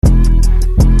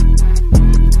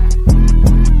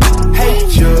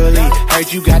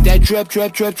Heard you got that drip,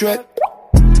 drip, drip, drip.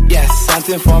 Yes,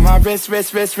 something for my wrist,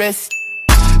 wrist, wrist, wrist.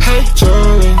 Hey,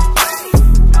 Charlie.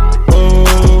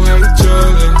 Oh, hey,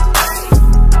 Charlie.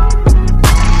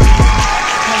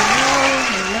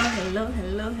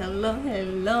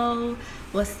 Hello.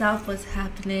 What's up? What's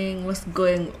happening? What's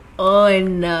going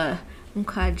on?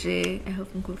 Mkaje, I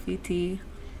hope Mkofiti.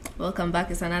 Welcome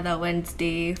back. It's another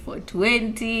Wednesday for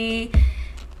 20.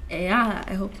 Yeah,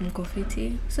 I hope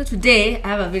Mkofiti. So today I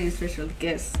have a very special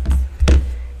guest.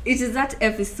 It is that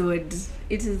episode.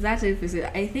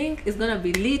 I think it's gonna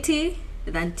be litty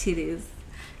than titties.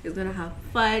 It's gonna have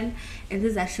fun, and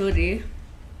this is a show day.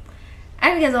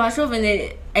 And because our show, when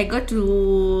I got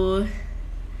to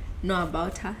know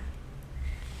about her,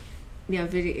 they are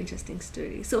very interesting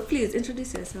story. So please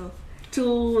introduce yourself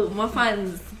to my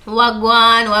fans.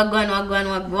 Wagwan.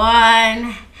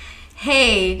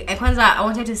 Hey, I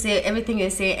wanted to say everything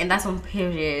you say, and that's on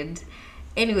period.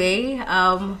 Anyway,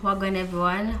 wagwan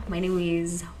everyone. My name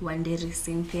is Wanderi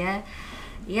Cynthia.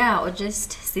 Yeah, or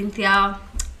just Cynthia.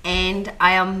 And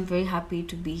I am very happy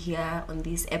to be here on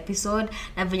this episode.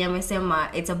 Na venye amesema,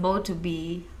 it's about to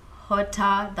be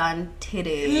hotter than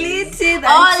titties.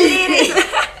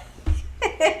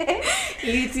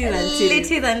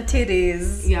 Litty than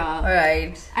titties. Yeah. All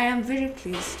right. I am very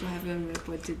pleased to have you on my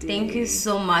pod today. Thank you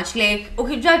so much. Like,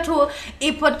 ukijua tu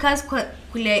hii podcast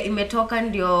kule imetoka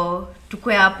ndio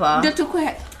tukwe hapa.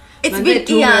 It's been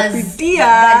years. It's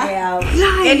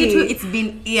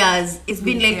been years. It's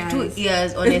been like 2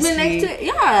 years, honestly. It's been like 2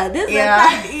 years. This is the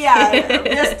third year.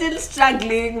 We're still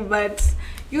struggling, but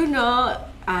you know,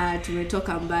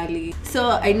 tumetoka mbali.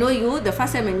 So I know you. The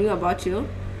first time I knew about you,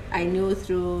 I knew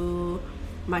through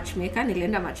Matchmaker.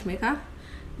 Nilienda Matchmaker.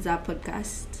 Za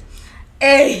podcast.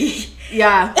 Hey,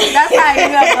 yeah, that's how I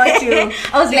knew about you.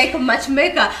 I was like,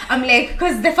 Matchmaker. I'm like,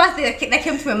 because the first thing that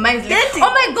came to my mind is like, dating.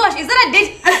 Oh my gosh, is that a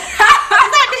date? Is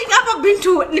that a dating app I've been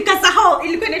to? Nikasahau,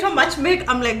 ilikuwa inaitwa Matchmaker.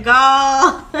 I'm like,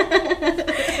 girl.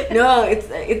 No,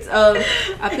 it's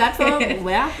a platform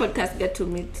where podcasts get to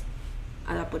meet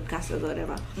other podcasters or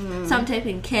whatever. So I'm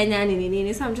typing Kenya,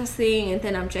 nini, so I'm just saying, and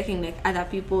then I'm checking like other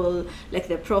people, like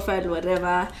the profile,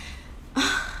 whatever.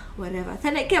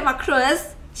 Then I came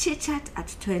across Chit Chat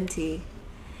at 20,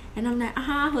 and I'm like,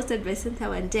 hosted by Cynthia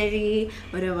Wanderi,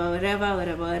 whatever,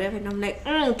 and I'm like,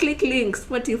 click link,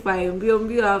 Spotify,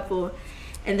 mbio hapo.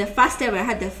 And the first time I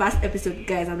had the first episode,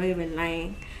 guys, I'm not even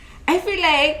lying, I feel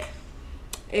like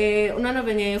unaona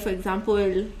venye, for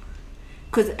example,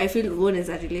 because I feel one is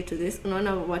that relate to this,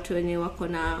 unaona watu wenye wako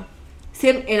na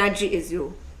same energy as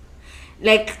you,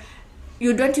 like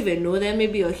you don't even know them,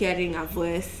 maybe you're hearing a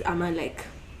voice, like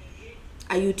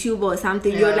a YouTuber or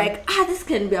something, You're like, this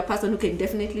can be a person who can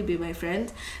definitely be my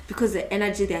friend because the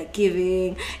energy they're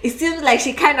giving, it seems like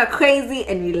she kind of crazy,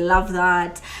 and we love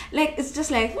that. Like, it's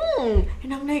just like,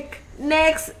 and I'm like,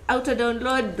 next, auto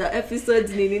download the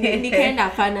episodes, ni kind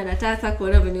of fun, and nataka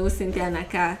kuona venye Cynthia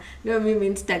anakaa, ndio mimi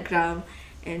Instagram,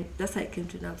 and that's how I came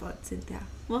to know about Cynthia.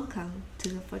 Welcome to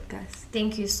the podcast.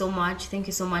 Thank you so much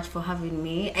for having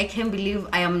me. I can't believe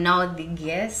I am now the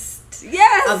guest.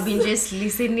 Yes, I've been just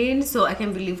listening, so I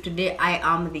can't believe today I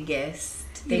am the guest.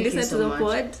 Thank you so much.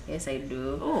 Pod? Yes, I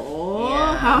do. Oh,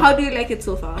 yeah. How do you like it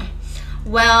so far?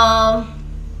 Well,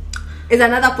 as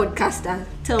another podcaster,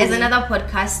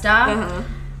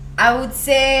 I would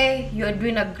say you're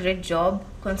doing a great job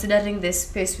considering the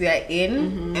space we are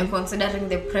in, and considering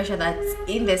the pressure that's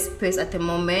in the space at the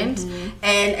moment.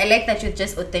 And I like that you're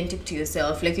just authentic to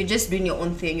yourself. Like, you're just doing your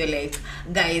own thing. You're like,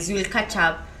 guys, you'll catch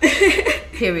up.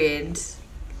 Period.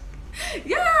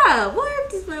 Yeah,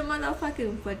 what is my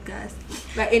motherfucking podcast?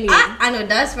 But anyway, I know,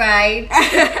 that's right.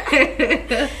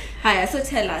 Hi, so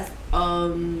tell us,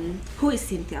 who is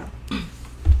Cynthia?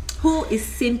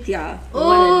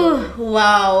 Oh,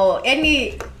 wow.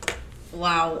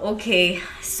 Okay.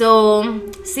 So,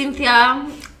 Cynthia,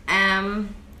 do I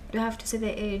have to say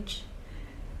the age?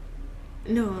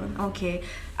 No. Okay.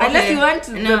 Unless you want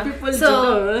the people to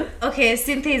know. Okay,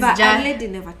 Cynthia is but just... a lady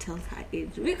never tells her age.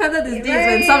 Because of these days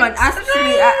when someone asks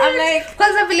me, I'm like...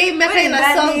 Because I believe me in a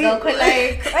song,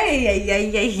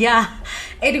 like... yeah.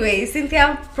 Anyway,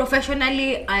 Cynthia,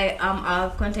 professionally, I am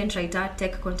a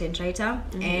tech content writer,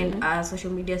 and a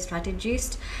social media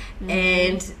strategist.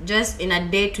 And just in a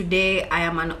day-to-day, I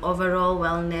am an overall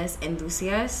wellness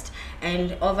enthusiast.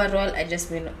 And overall, I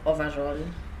just mean overall.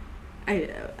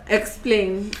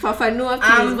 Explain. Fafanua,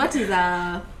 please. What is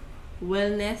a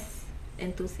wellness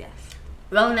enthusiast?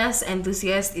 Wellness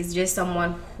enthusiast is just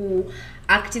someone who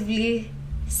actively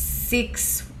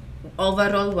seeks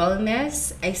overall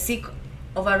wellness. I seek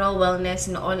overall wellness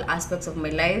in all aspects of my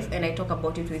life, and I talk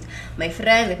about it with my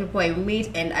friends, the people I meet,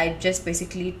 and I just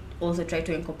basically also try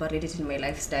to incorporate it in my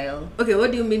lifestyle. Okay,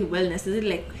 what do you mean wellness? Is it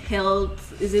like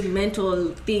health? Is it mental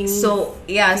things? So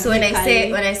yeah, so when I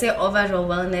say overall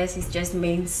wellness, it just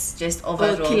means just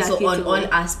overall, so on all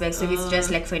aspects. So it's just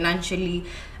like financially,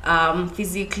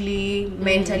 physically,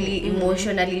 mentally,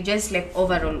 emotionally, just like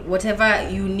overall, whatever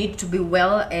you need to be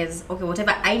well as,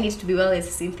 whatever I need to be well as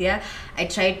Cynthia, I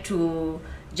try to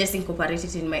just incorporate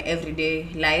it in my everyday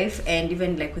life, and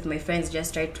even like with my friends,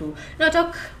 just try to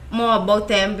talk more about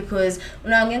them, because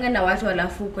unaongea na watu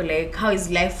alafu uko like how is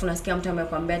life, unasikia mtu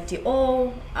amekwambia ati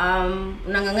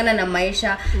unangangana na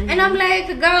maisha, and I'm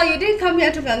like, girl, you didn't come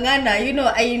here to ngangana,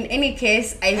 in any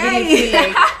case I really feel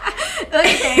like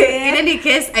okay. In any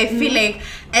case, I feel like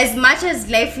as much as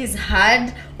life is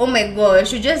hard, oh my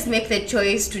gosh, you just make the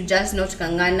choice to just not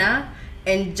ngangana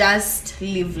and just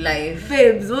live life.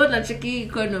 Babes, what a tricky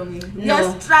economy.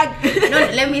 No,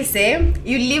 let me say,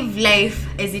 you live life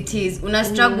as it is. Una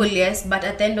struggle, yes, but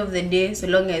at the end of the day, so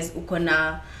long as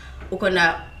ukona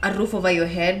a roof over your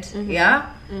head, yeah,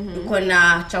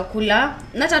 ukona chakula,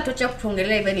 nata tuacha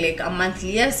kutuongelea even like a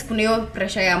monthly, yes, kuna hiyo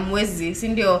pressure ya mwezi, si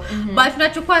ndio, but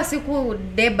tunachukua siku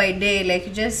day by day, like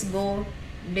you just go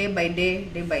day by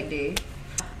day.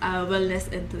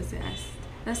 Wellness enthusiast.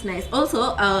 That's nice.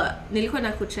 Also, nilikuwa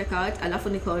na check out, alafu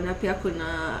nikaona pia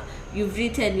kuna, you've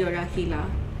written you're a healer.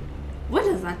 What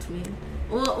does that mean?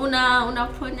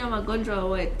 Unaponya magonjwa or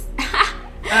what?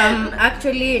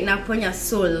 Actually, naponya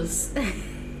souls.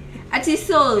 Ati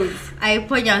souls? I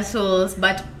ponya souls,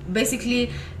 but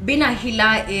basically, being a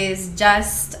healer is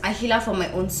just a healer for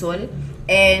my own soul,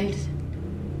 and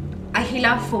a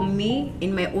healer for me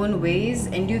in my own ways,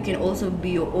 and you can also be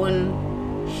your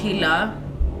own healer.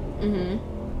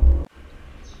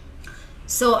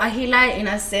 So a healer in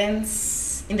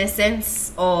the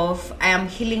sense of I am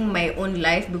healing my own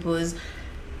life, because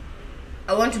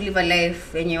I want to live a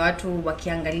life yenye watu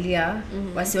wakiangalia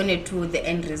wasione tu the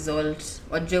end result,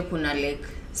 wajue kuna like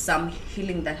some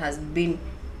healing that has been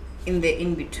in the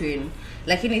in between.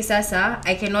 Lakini sasa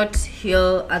I cannot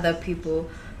heal other people,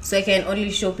 so I can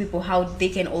only show people how they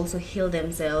can also heal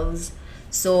themselves.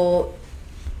 So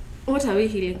what are we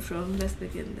healing from? Let's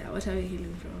begin there. What are we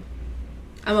healing from?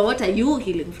 What are you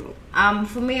healing from?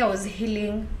 For me, I was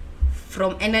healing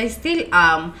from, and I still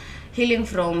healing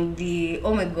from the,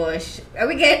 oh my gosh,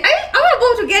 I'm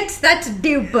about to get that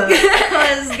deep,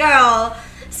 because girl,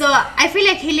 so I feel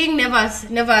like healing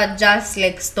never just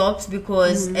like stops,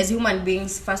 because as human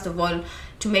beings, first of all,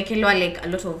 to make like a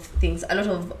lot of things, a lot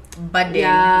of burden,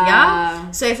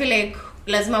 yeah? So I feel like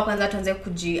lazima kwanza tuanze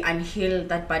kuji and heal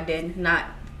that burden, na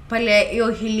pale hiyo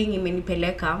healing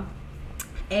imenipeleka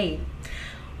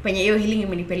penye hiyo healing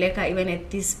imenipeleka, even at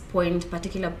this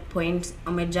particular point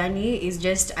on my journey, is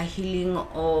just a healing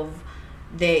of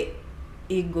the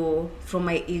ego, from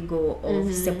my ego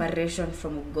of separation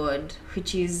from God,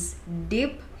 which is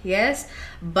deep, yes,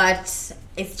 but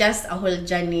it's just a whole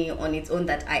journey on its own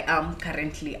that I am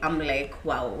currently. I'm like,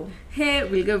 wow. Hey,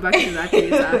 we'll go back to that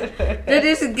later. Let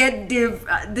us get deep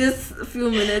this few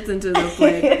minutes into the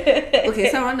point. Okay,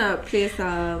 so I want to play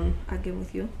a game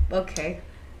with you. Okay.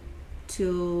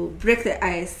 To break the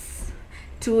ice,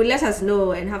 to let us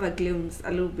know and have a glimpse a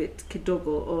little bit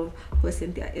kidogo of who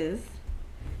Cynthia is.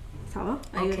 So,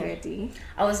 are you ready?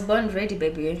 I was born ready,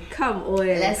 baby. Come on.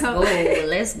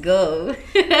 Let's go.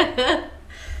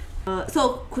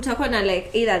 So, kutakuwa na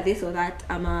like either this or that,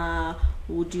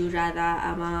 would you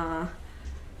rather,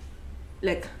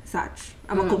 like such.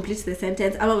 Complete the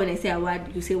sentence. When I say a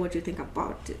word, you say what you think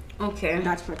about it. Okay.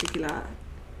 That particular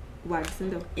word,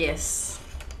 Cindo. Yes.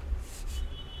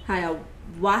 Higher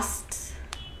worst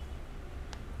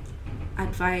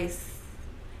advice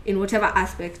in whatever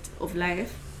aspect of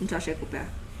life mtashe kupea.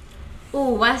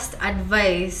 Worst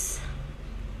advice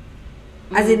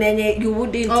as in you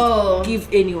wouldn't give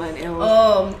anyone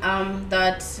else.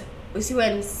 That you see,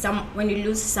 when you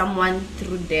lose someone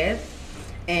through death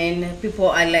and people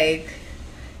are like,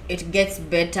 it gets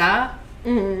better.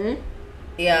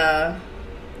 Yeah.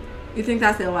 You think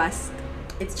that's the worst?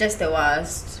 It's just the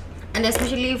worst. And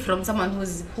especially from someone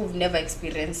who've never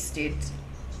experienced it.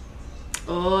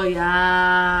 Oh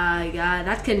yeah,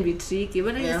 that can be tricky.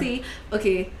 But you see,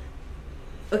 okay,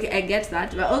 I get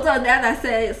that. But also on the other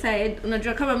side,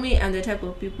 unajua kama me, I'm the type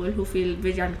of people who feel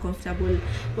very uncomfortable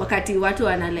wakati watu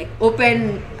wana like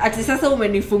open, ati sasa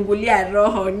umenifungulia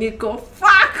roho, niko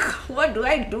fuck, what do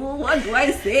I do? What do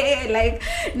I say? Like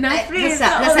na freeze.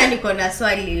 Sasa niko na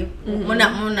swali.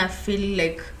 Muna feel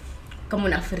like kama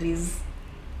una freeze.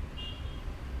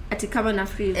 Ati kama na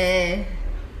freeze.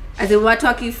 As in watu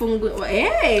wakifungu,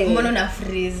 hey. Mbona una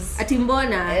freeze? Ati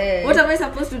mbona? What am I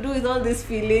supposed to do with all these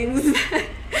feelings?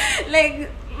 Like,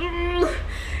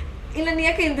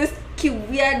 inaniweka in this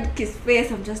weird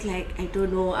space. I'm just like, I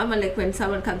don't know. I'm like when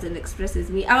someone comes and expresses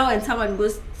me. Or when someone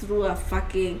goes through a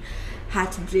fucking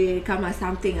heartbreak,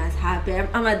 something has happened.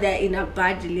 I'm there in a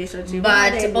bad relationship.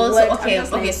 But also, okay,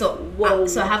 like,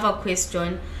 so I have a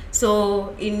question.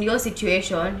 So in your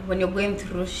situation, when you're going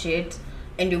through shit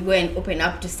and you go and open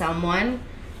up to someone,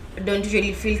 don't you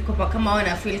really feel kama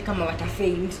wana feel kama wata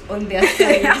faint on their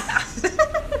side?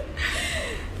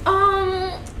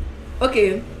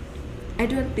 Okay, I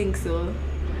don't think so.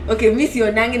 Okay, miss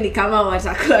your nangi ni kama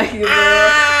watakuwa hivyo.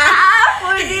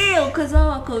 For real, because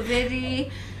wako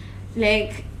very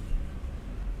like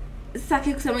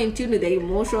saki kusema in tune with the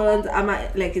emotions.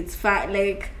 Like it's fine.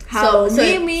 Like how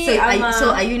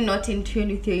so are you not in tune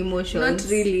with your emotions?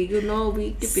 Not really. You know,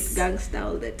 we keep it gangster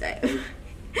all the time.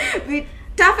 We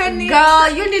toughen it. Girl,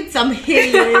 you need some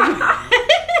healing.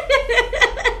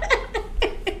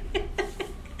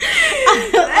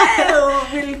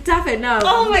 We'll toughen up.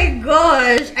 Oh my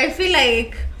gosh, I feel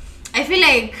like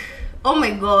oh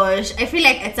my gosh, I feel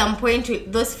like at some point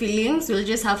those feelings we'll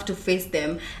just have to face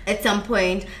them at some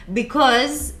point,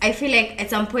 because I feel like at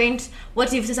some point,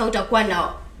 what if sasa utakuwa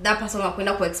now that person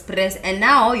wakwenda ku express, and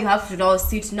now you have to now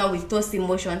sit now with those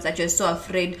emotions that you're so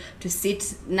afraid to sit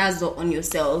nazo on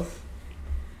yourself.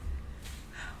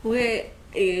 We'll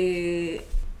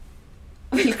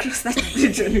cross that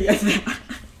bridge when we are there.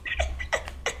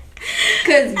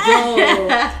 Because bro,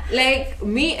 like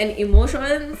me and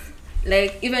emotions,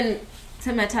 like even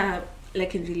some matter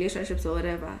like in relationships or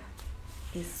whatever,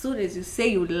 as soon as you say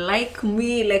you like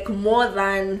me like more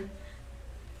than,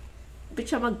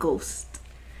 bitch, I'm a ghost.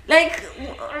 Like,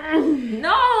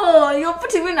 no, you're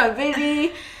putting me in a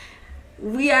very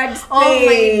weird space. Oh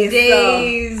my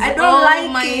days. I don't like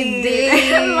my it.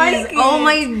 Days. I don't like it. Oh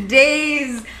my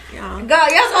days. Yeah. Girl,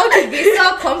 you're supposed to be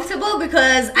so comfortable,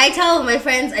 because I tell my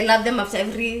friends I love them after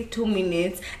every 2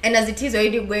 minutes, and as it is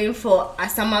already going for a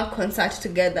summer concert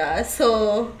together.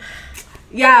 So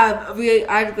yeah, we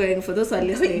are going, for those who are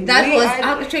listening. That was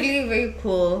actually very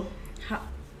cool.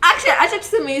 Actually, I should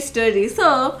tell me a story.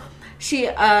 So she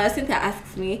Cynthia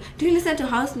asks me, do you listen to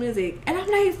house music? And I'm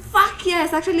like, fuck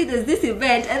yes, actually there's this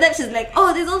event. And then she's like,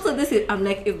 oh, there's also this I'm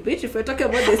like, if we're talking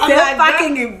about the same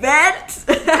fucking event.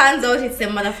 Turns out it's the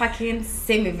motherfucking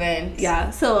same event. Yeah,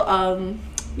 so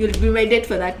you'll be my date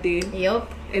for that day.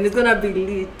 Yep. And it's gonna be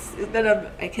lit.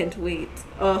 I can't wait.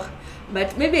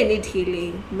 But maybe I need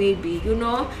healing. Maybe, you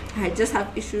know, I just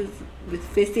have issues with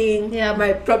facing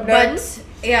my problems.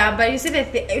 But you see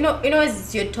that you know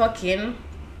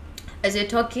as you're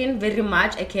talking very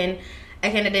much, I can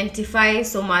identify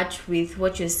so much with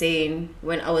what you're saying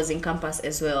when I was in campus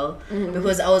as well. Mm-hmm.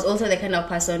 Because I was also the kind of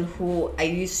person who I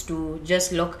used to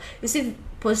just look, you see,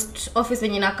 post office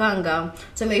when inakanga,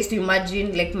 so I used to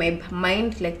imagine like my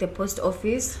mind like the post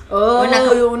office. So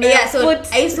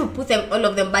I used to put them, all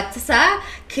of them, but sasa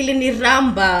kilini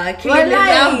ramba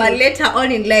later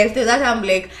on in life. So that I'm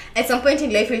like, at some point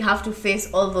in life you'll have to face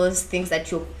all those things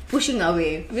that you're pushing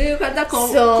away.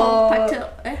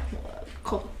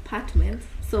 Compartments.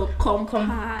 So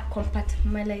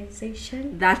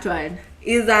compartmentalization. That one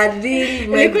is a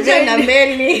real.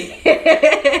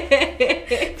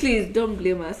 Please don't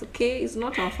blame us, okay? It's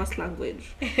not our first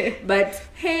language. But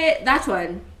hey, that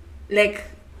one, like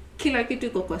kila kitu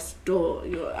iko kwa store.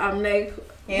 I'm like,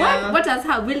 what has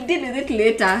happened? We'll deal with it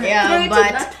later. Yeah,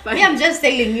 but I'm just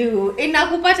telling you,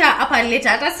 inakupata hapa later.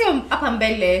 Hata sio hapa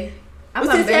mbele.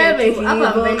 Like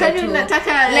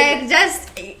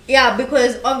just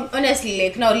because honestly,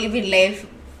 like now living life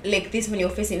like this, when you're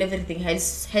facing everything head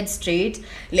straight,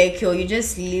 like you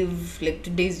just live like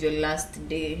today's your last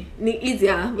day.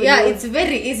 Easier. It's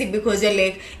very easy, because you're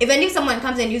like, even if someone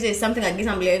comes and uses something like this,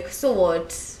 I'm like, so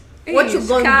what? What you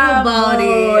gonna do about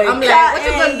it? I'm like, what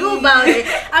you gonna do about it?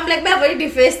 I'm like, I've already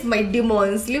faced my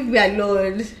demons. Leave me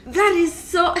alone. That is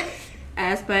so.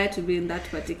 I aspire to be in that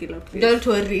particular place. Don't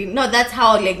worry. That's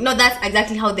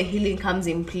exactly how the healing comes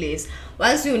in place.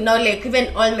 Once you know, like,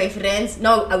 even all my friends,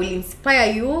 now I will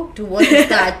inspire you to want to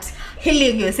start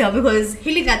healing yourself, because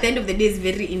healing at the end of the day is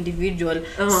very individual.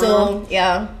 So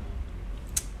yeah.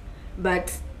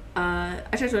 But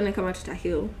acha tuone kama tuta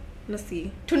heal. Let's see.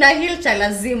 Tuna heal cha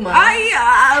lazima.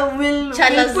 We'll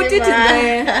put it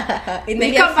in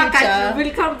the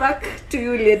we'll come back to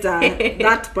you later.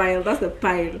 That pile, that's the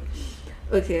pile.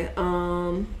 Okay,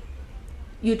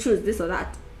 you choose this or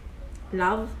that.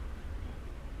 Love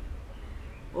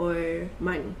or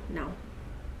money now?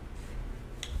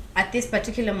 at this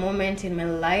particular moment in my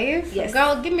life, Yes.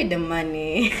 girl, give me the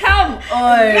money. Come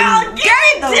on. Girl, give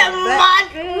me the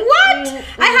money. What?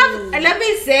 I have, let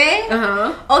me say,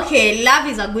 okay, love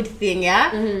is a good thing,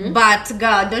 yeah? But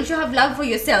girl, don't you have love for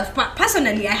yourself?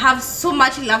 Personally, I have so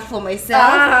much love for myself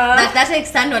that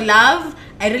external love,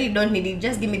 I really don't need it.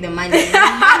 Just give me the money. The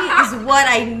money is what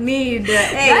I need.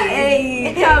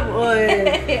 Hey, come on.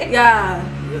 Yeah.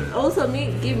 Also,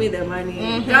 give me the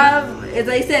money. Girl, as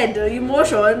I said,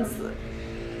 emotions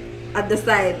at the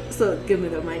side. So give me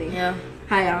the money. Yeah.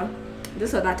 Higher.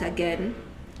 This or that again.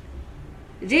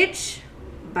 Rich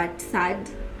but sad.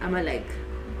 I'm a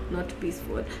not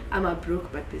peaceful. I'm a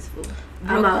broke but peaceful.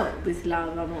 I'm a with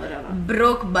love. I'm a whatever.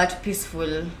 Broke but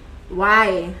peaceful.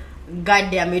 Why?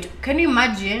 God damn it. Can you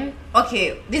imagine?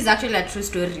 Okay, this is actually a true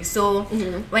story. So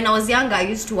when I was younger, I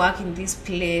used to work in this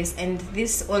place, and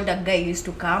this older guy used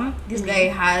to come. This guy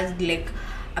has like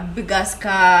a big ass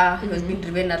car. He was being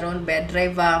driven around by a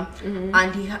driver,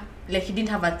 and he didn't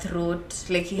have a throat.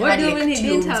 Like he What had do you like mean he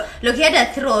tubes. didn't have- Look, he had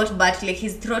a throat, but like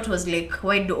his throat was like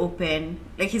wide open.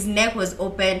 Like his neck was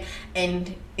open,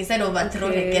 and instead of a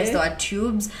throat, I guess there were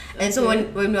tubes. And so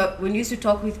when you used to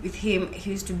talk with him,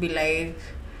 he used to be like,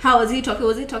 how was he talking?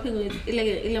 Was he talking with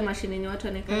ile machine in your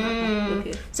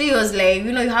okay. So he was like,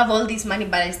 you have all this money,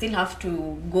 but I still have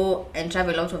to go and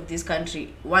travel out of this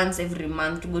country once every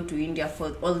month to go to India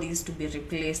for all these to be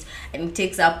replaced, and it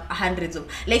takes up hundreds of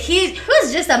he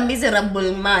was just a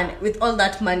miserable man with all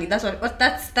that money. That's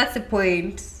that's the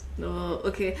point. No,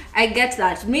 okay, I get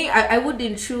that. Me, I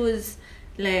wouldn't choose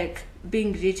like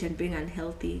being rich and being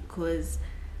unhealthy, because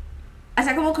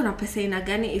hata kama uko na pesa ina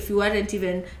gani, if you weren't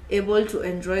even able to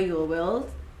enjoy your wealth,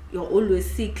 you're always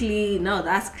sickly. Now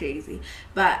that's crazy.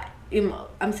 But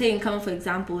I'm saying, come for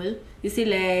example, you see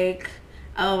like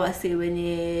I always say when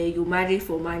you marry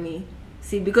for money.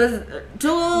 See, because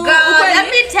let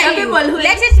me tell you,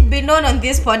 let it be known on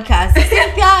this podcast,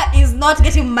 Cynthia is not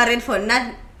getting married for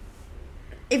nothing.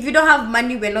 If you don't have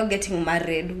money, we're not getting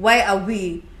married. Why are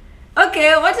we?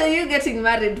 Okay, what are you getting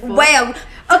married for? Why are we?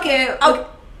 Okay.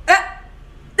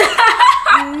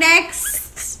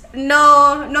 Next.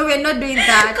 No, we're not doing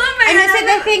that. And I said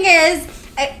the thing is,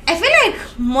 I feel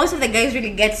like most of the guys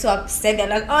really get so upset. They're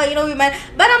like, oh, women.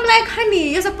 But I'm like,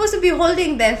 honey, you're supposed to be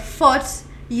holding the fort,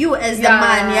 you as the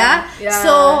man, yeah?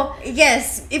 So,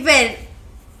 yes, even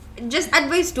just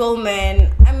advice to all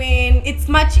men. I mean, it's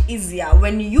much easier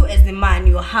when you as the man,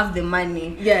 you have the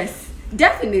money. Yes,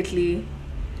 definitely.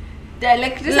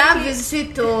 Like, love is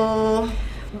sweet too.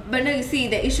 But now you see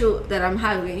the issue that I'm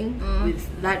having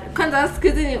with that. Because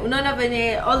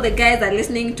all the guys are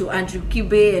listening to Andrew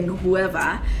Kibe and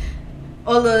whoever,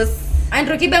 all those.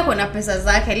 Andrew Kibe kona pesa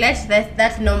zake.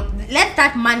 Let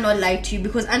that man not lie to you,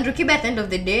 because Andrew Kibe at the end of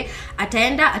the day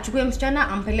ataenda achukue msichana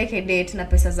ampeleke date na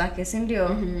pesa zake, si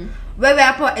ndio? Wewe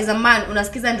hapo as a man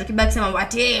unasikiza Andrew Kibe akisema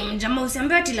ati mjamaa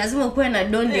usiambiwe ati lazima ukuwe na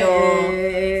dondio.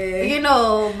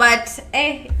 But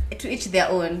to each their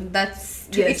own. That's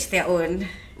to each their own.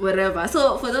 Whatever.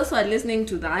 So for those who are listening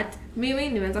to that, mimi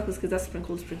nimeanza kusikiza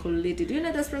sprinkle lady. Do you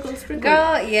know the sprinkle?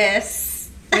 Girl, yes.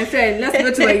 My friend, let's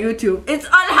go to her YouTube. It's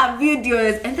all her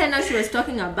videos. And then now she was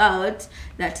talking about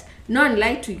that none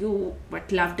lie to you,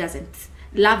 but love doesn't.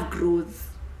 Love grows.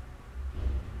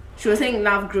 She was saying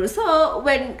love grows. So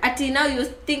when now you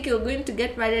think you're going to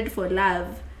get married for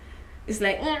love, it's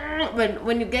like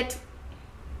when you get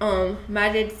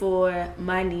married for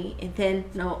money, and then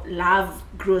now love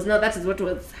grows. Now that is what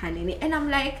was Hanini. And I'm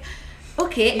like,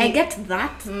 okay, I get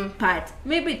that part.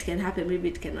 Maybe it can happen, maybe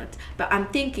it cannot. But I'm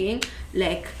thinking,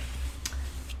 like,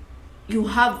 you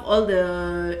have all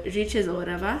the riches or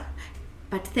whatever,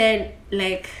 but then,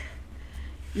 like,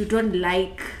 you don't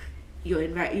like your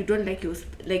environment. You don't like your,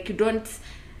 like, you don't.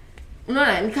 No,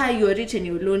 you're rich and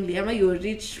you're lonely. Or you're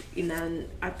rich in an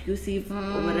abusive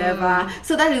or whatever.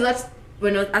 So that is what,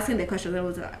 when I was asking the question, I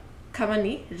was like,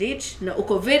 Kamani, rich, no,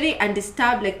 uko very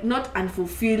undisturbed, like, not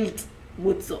unfulfilled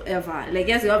whatsoever. Like,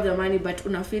 yes, you have the money, but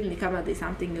una feel ni kama there's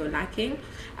something you're lacking.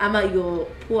 Ama you're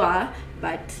poor,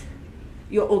 but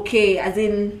you're okay, as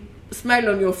in smile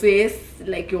on your face,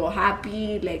 like you're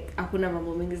happy, like hakuna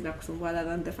mambo mingi zinakusumbua other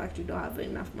than the fact you don't have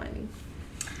enough money.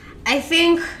 I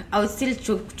think I would still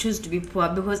choose to be poor,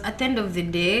 because at the end of the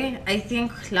day, I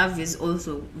think love is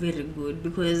also very good,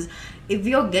 because if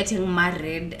you're getting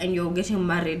married and you're getting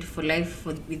married for life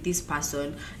with this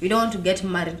person, you don't want to get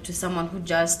married to someone who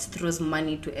just throws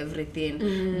money to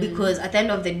everything, because at the end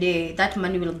of the day, that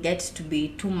money will get to be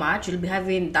too much. You'll be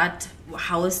having that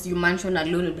house you mentioned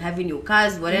alone, you'll be having your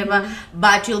cars, whatever,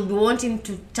 but you'll be wanting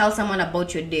to tell someone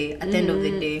about your day at the end of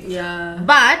the day. Yeah.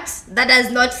 But that does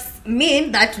not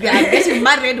mean that we are getting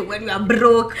married when we are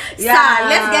broke. Yeah. So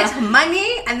let's get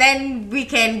money and then we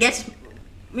can get,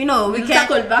 we can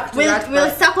circle back to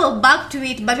we'll circle back to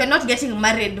it, but we're not getting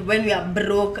married when we are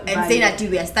broke and say that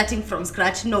we are starting from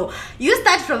scratch. No, you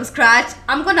start from scratch.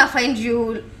 I'm gonna find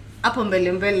you up on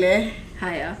mbele.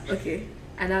 Higher. Okay.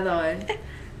 Another one.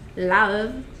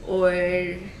 Love or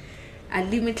a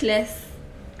limitless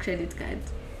credit card?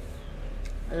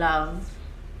 Love.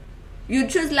 You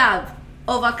choose love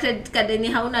over credit card and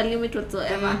you have no limit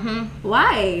whatsoever.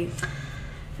 Why?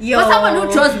 For someone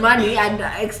who chose money, and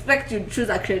I expect you to choose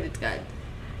a credit card.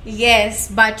 Yes,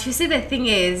 but you see the thing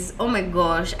is, oh my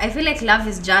gosh, I feel like love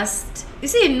is just, I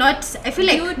feel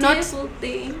like beautiful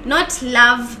thing. Not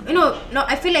love,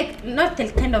 I feel like not the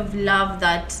kind of love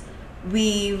that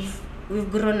we've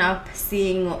grown up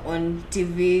seeing on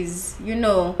TVs,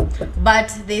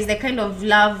 but there's the kind of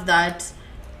love that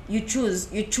you choose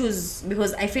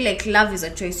because I feel like love is a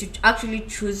choice. You actually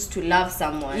choose to love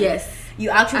someone. Yes. You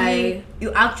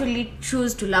actually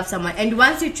choose to love someone, and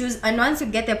once you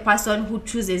get the person who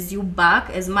chooses you back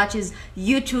as much as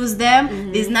you choose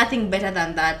them, there's nothing better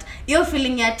than that. You're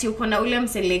feeling it, you kona ule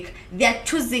mse like they're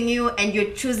choosing you and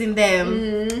you're choosing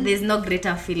them. There's no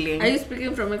greater feeling. Are you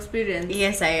speaking from experience?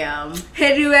 Yes, I am.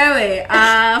 Heri wewe,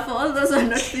 for all those who are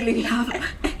not feeling love.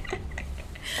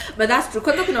 But that's true.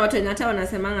 Kwanza kuna watu wenye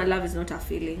wanasemanga love is not a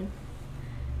feeling.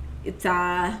 It's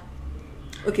a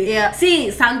okay. Yeah. See,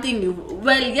 something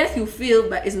yes, you feel,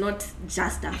 but it's not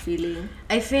just a feeling.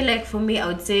 I feel like for me, I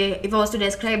would say if I was to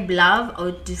describe love, I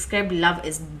would describe love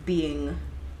as being.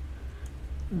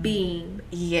 Being.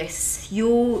 Yes.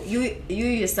 You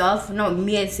yourself, no,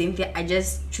 me and Cynthia, I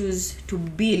just choose to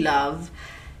be love.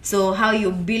 So how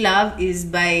you be love is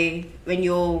by when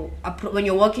you're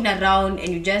walking around and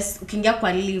you just ukiingia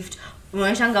kwa lift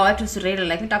unaonyeshanga watu sura ile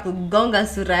like nitakugonga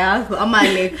sura yako ama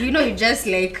like you just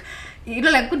like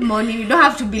like good morning. You don't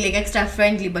have to be like extra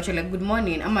friendly, but you're like good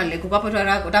morning ama like uko hapo tu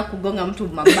unataka kugonga mtu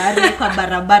mabari kwa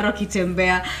barabara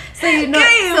kitembea. So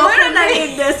so what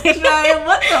I describe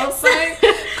what the fuck.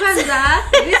 Kwanza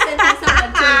recently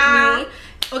someone told me,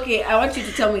 okay, I want you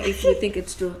to tell me if you think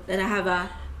it's true that I have a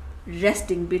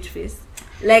resting bitch face.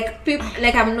 Like people,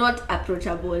 like I'm not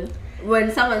approachable.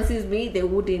 When someone sees me, they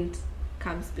wouldn't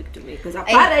come speak to me because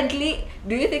apparently,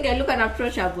 do you think I look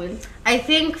unapproachable? I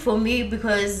think for me,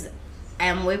 because I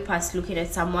am way past looking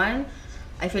at someone,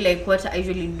 I feel like what I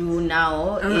usually do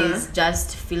now is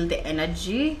just feel the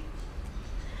energy.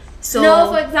 So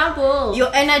no, for example,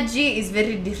 your energy is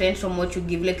very different from what you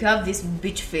give. Like you have this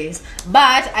bitch face,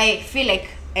 but I feel like,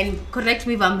 and correct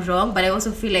me if I'm wrong, but I also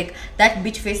feel like that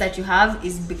bitch face that you have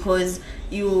is because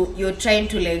you're trying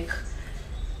to like,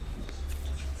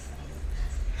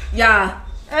 yeah.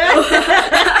 Okay.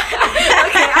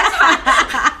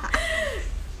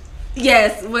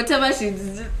 Yes, whatever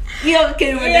she's. Yeah,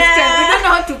 okay, we don't know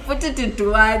how to put it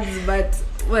into words, but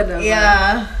whatever.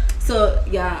 Yeah. So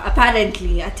yeah,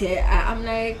 apparently I'm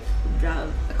like,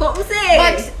 bruv.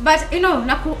 But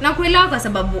nakuelewa kwa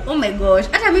sababu, oh my gosh,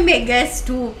 hata mimi I guess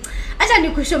tu, hata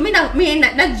nikusho mimi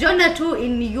najiona tu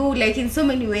in you like in so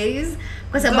many ways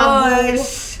kwa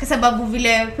sababu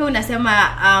vile pia unasema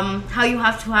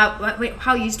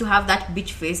how you used to have that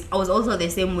bitch face. I was also the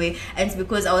same way, and it's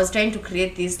because I was trying to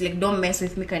create this like don't mess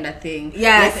with me kind of thing.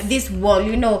 Yes. Like this wall,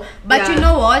 but you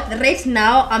know what, right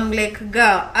now I'm like,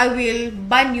 girl, I will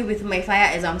burn you with my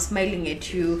fire as I'm smiling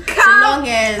at you.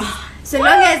 So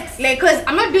long as like, because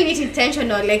I'm not doing it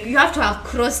intentional, like you have to have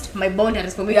crossed my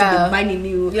boundaries for me to be burning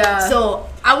you. Yeah. So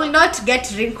I will not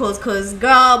get wrinkles because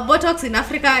girl, Botox in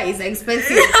Africa is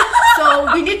expensive.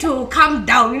 So we need to calm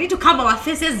down. We need to calm our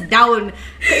faces down.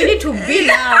 We need to be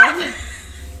love.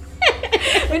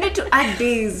 We need to add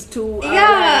days to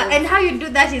and how you do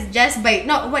that is just by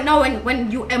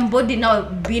when you embody now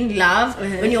being love,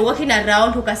 when you're walking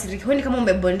around hukasiriki kama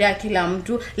umebondea kila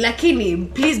mtu, lakini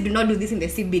please do not do this in the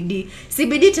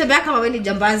CBD tembea kama wewe ni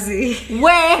jambazi.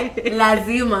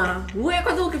 Lazima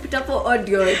kwanza ukipita hapo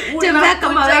audio tembea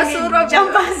kama wewe ni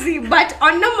jambazi, but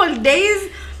on normal days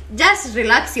just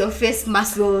relax your face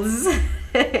muscles.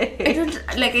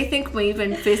 I think my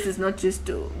even face is not used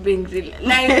to being real.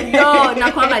 Like no,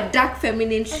 nakwanga dark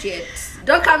feminine shit.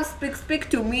 Don't come speak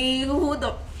to me.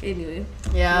 Anyway.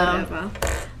 Yeah. Whatever.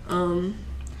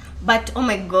 But oh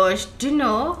my gosh, do you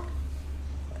know?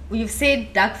 We've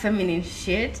said dark feminine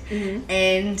shit,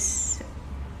 and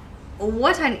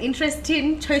what an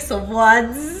interesting choice of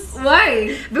words.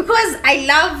 Why? Because I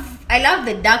love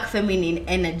the dark feminine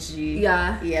energy.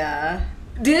 Yeah. Yeah.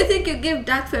 Do you think you give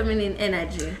dark feminine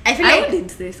energy? I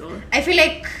wouldn't say so. I feel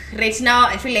like right now,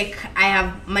 I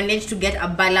have managed to get a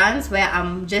balance where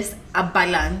I'm just a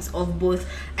balance of both.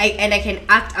 I can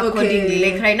act accordingly.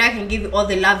 Like right now, I can give you all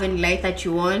the love and light that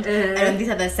you want, and on this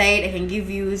other side, I can give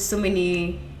you so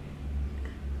many.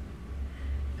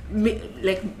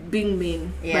 Like being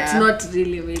mean, but not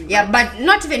really mean. Yeah, but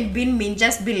not even being mean.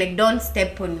 Just be like, don't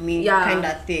step on me, kind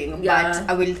of thing. Yeah. But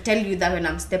I will tell you that when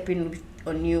I'm stepping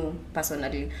on you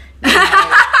personally. Na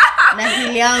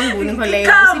hili yangu niko like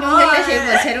usiniongeleshe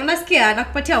hivyo tena, unasikia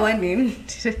nakupatia warning.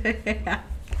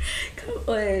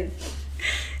 Come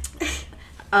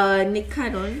on. Nick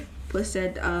Cannon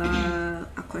posted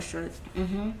a question.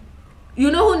 You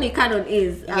know who Nick Cannon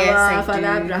is? Yes,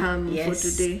 Father Abraham for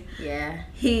today. Yeah.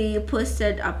 He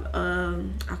posted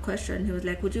a question. He was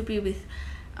like, would you be with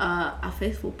a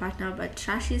faithful partner but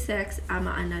trashy sex? I'm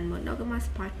a non-monogamous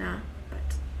partner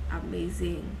but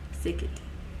amazing security.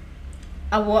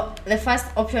 What the first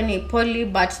option is poly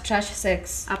but trash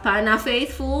sex. A partner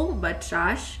faithful but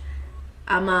trash.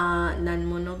 I'm a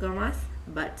non-monogamous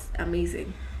but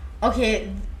amazing. Okay,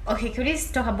 can we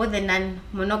talk about the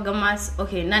non-monogamous?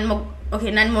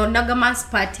 Non-monogamous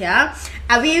part here.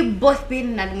 Are we both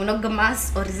being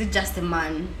non-monogamous, or is it just a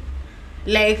man?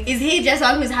 Like, is he just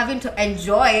always having to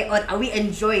enjoy, or are we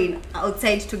enjoying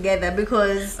outside together?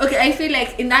 Because I feel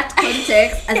like in that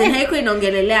context, as in haiko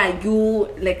inongelelea you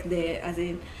like the as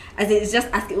in it's just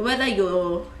asking whether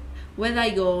you're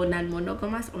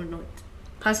non-monogamous or not.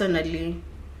 Personally,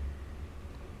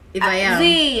 if I am,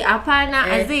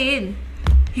 as in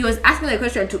he was asking the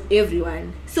question to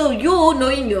everyone. So you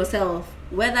knowing yourself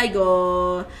whether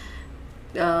you're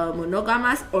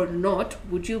monogamous or not,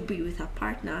 would you be with a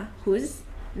partner who's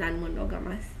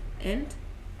non-monogamous and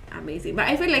amazing? But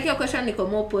I feel like your question is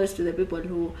more posed to the people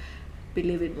who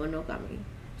believe in monogamy.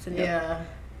 So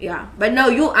yeah. But now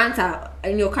you answer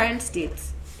in your current state,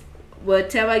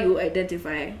 whatever you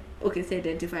identify. Okay, say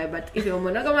identify. But if you're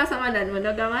monogamous or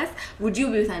non-monogamous, would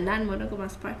you be with a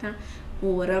non-monogamous partner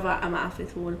or whatever? I'm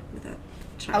faithful with a.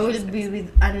 I will be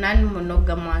with a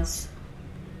non-monogamous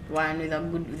one with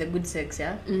a good sex,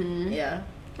 yeah. Mm-hmm. Yeah.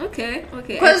 Okay.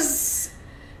 Because,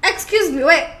 excuse me,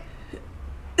 wait.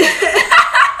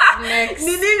 Next.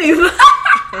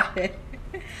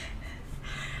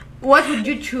 What would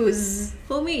you choose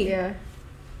for me? Yeah.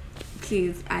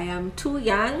 Please, I am too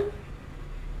young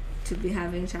to be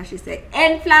having trashy sex,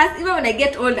 and plus, even when I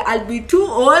get old, I'll be too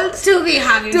old to be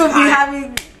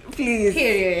having. Please.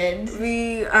 Period.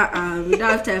 We don't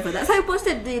have time for that. So I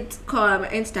posted it on my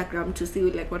Instagram to see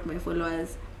like what my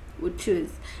followers would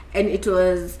choose, and it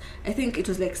was, I think it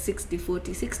was like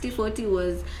 60-40. 60-40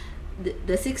 was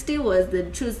the 60 was the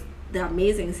choose the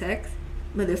amazing sex,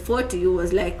 but the 40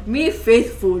 was like me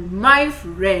faithful, my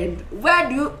friend. What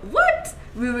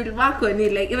we will work on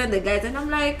it, like even the guys, and I'm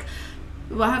like,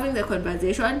 we're having the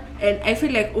conversation, and I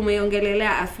feel like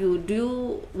umeyongelelea a few.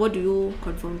 What do you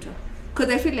conform to? Because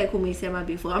I feel like umeisema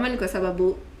before. Ama ni kwa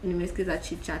sababu nimesikiza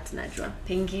chit chat najua.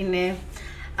 Pengine.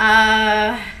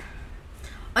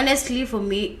 Honestly, for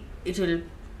me, it will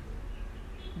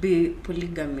be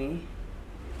polygamy.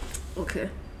 Okay.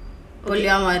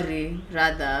 Polyamory,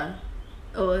 rather.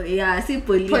 Oh, yeah, see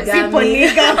polygamy.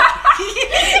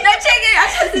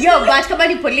 Yo, but kama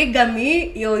ni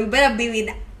polygamy, you better be with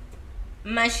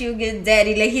my sugar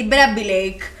daddy. Like, he better be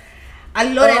like a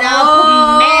loaded up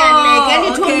man. Like,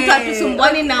 yani tu mtu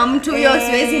atusumbwani na mtu yo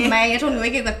siwezi mind. Hata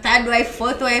uniweke kwa third wife,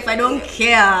 fourth wife, I don't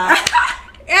care.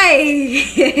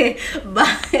 Hey.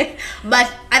 but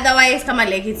otherwise, come on,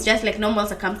 like, it's just like normal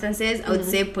circumstances. I would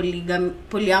say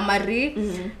polyamory,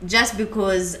 just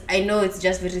because I know it's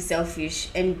just very selfish,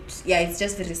 and yeah, it's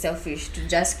just very selfish to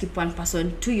just keep one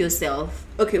person to yourself.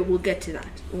 Okay, we'll get to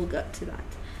that.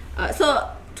 So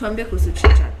tuambie kuhusu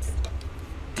chit chat.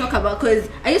 Talk about, because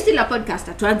are you still a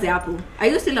podcaster? Tuanze hapo. Are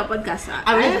you still a podcaster?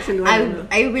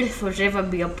 I will forever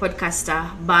be a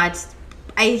podcaster, but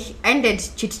I ended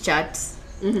chit chat.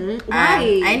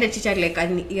 Why? I ended chit chat like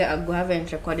an year ago. I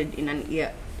haven't recorded in an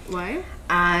year. Why?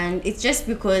 And it's just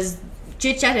because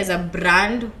chit chat is a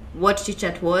brand, what chit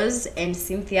chat was, and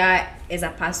Cynthia as a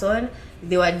person,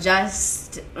 they were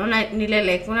just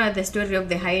the story of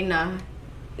the hyena.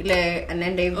 And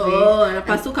then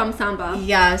napasuka msamba.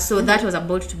 Yeah, so that was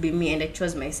about to be me, and I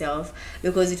chose myself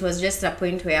because it was just a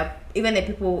point where even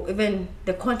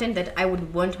the content that I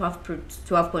would want to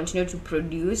have continued to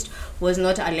produce was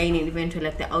not aligning even to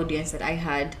like the audience that I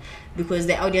had, because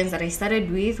the audience that I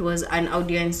started with was an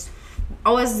audience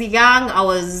young. I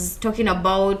was talking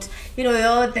about,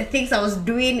 the things I was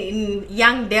doing in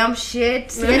young damn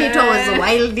shit. When I was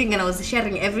wilding and I was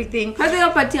sharing everything.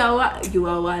 You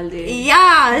were wilding.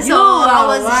 Yeah, so I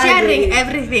was sharing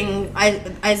everything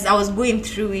as I was going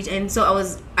through it. And so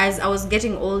as I was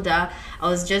getting older, I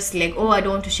was just like, I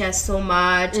don't want to share so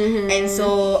much. And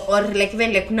so, or like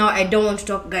even like now, I don't want to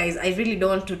talk, guys. I really don't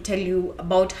want to tell you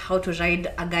about how to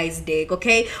ride a guy's dick,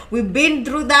 okay? We've been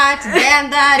through that,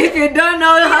 then that. If you don't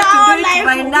know how to do it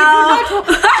by now.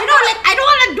 I don't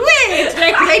want to do it.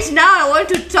 Like right now, I want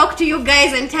to talk to you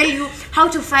guys and tell you how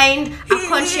to find a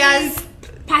conscious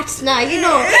partner,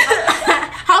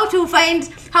 how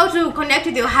to connect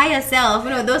with your higher self,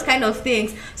 those kind of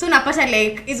things. So napata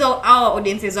like our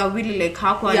audiences are really like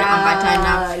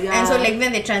and so like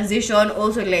when they transition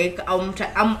also like I'm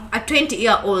a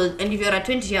 20-year-old, and if you're a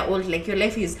 20-year-old, like your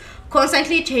life is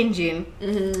constantly changing.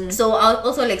 So I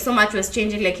also like so much was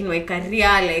changing, like in my career,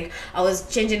 like I was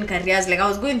changing careers, like I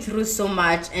was going through so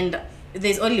much, and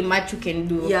there's only much you can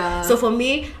do. So for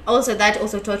me also, that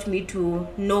also taught me to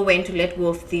know when to let go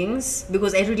of things,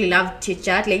 because I really love chit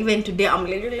chat. Like even today I'm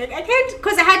like I can't,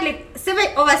 because I had like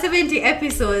over 70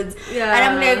 episodes, and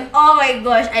I'm like, oh my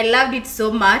gosh, I loved it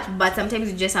so much, but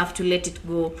sometimes you just have to let it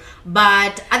go.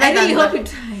 But other than that,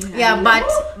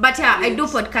 I do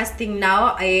podcasting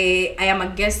now. I am a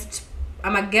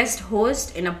guest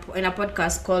host in a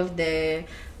podcast called the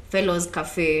Fellows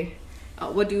Cafe.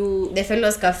 The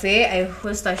Fellows Cafe. I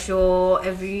host a show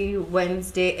every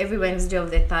Wednesday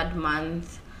of the third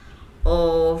month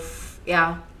of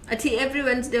every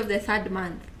Wednesday of the third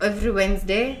month. Every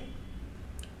Wednesday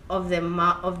of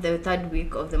the third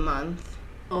week of the month.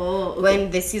 Oh, okay.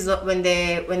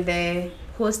 When the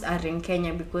hosts are in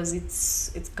Kenya, because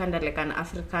it's kind of like an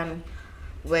African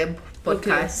web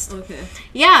podcast. Okay.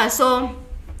 Yeah, so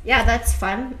that's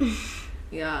fun.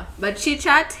 Yeah, but chit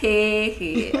chat, hey,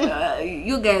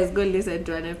 you guys go listen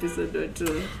to an episode or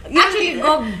two. Actually,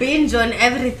 go binge on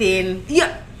everything.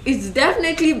 Yeah, it's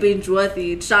definitely binge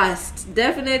worthy. Trust,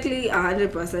 definitely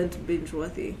 100% binge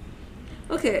worthy.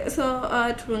 Okay, so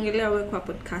tuongelea kwa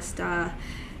podcaster.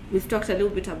 We've talked a little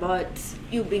bit about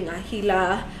you being a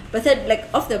healer, but then like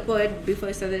off the pod before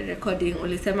I started recording,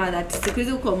 ulisema that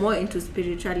sikuizi uko more into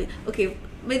spirituality. Okay,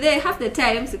 but then half the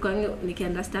time niki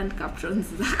understand captions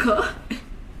zako.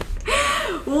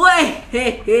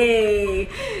 Hey.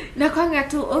 Nakwanga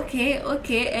tu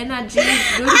okay, energy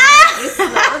is good. It's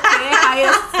okay,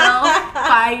 higher self,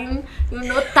 fine.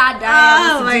 Third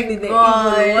eye. Oh my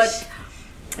gosh.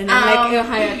 And I'm like,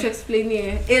 higher to explain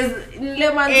here is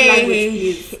layman's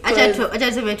language. Acha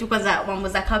tuseme tu kwanza mambo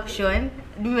za caption.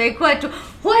 Nimekuwa tu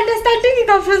understanding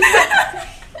captions.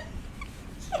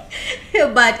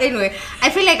 But anyway, I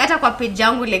feel like hata kwa page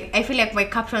yangu, like I feel like my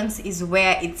captions is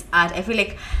where it's at. I feel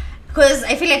like, because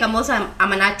I feel like I'm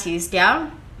an artist, yeah.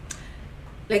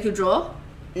 Like you draw?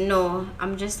 No,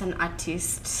 I'm just an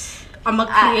artist. I'm a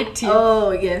creative.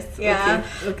 Oh yes. Yeah.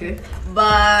 Okay.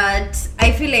 But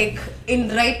I feel like in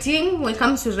writing, when it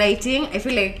comes to writing, I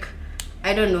feel like,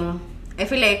 I don't know. I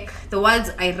feel like the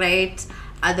words I write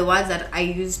are the words that I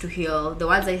use to heal. The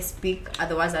words I speak are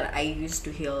the words that I use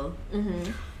to heal.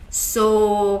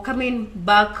 So coming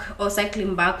back or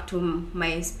cycling back to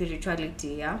my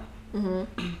spirituality, yeah.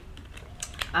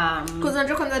 Because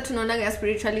unajua kwanza tunaona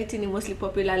spirituality ni mostly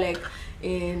popular like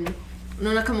in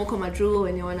unaona kama uko Madru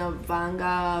when you wanna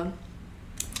vanga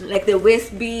like the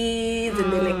waist beads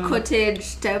and the like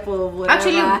cottage type of whatever.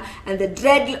 Actually, and the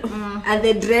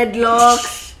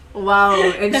dreadlocks. Wow,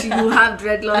 and you have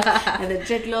dreadlocks and the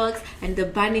dreadlocks and the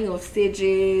burning of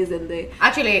sages and the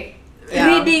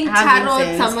reading tarot.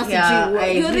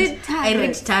 You read tarot. I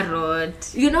read tarot.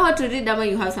 You know how to read, ama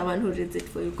you have someone who reads it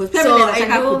for you? Because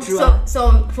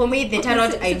so for me the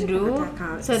tarot I do.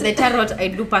 So the tarot I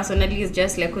do personally is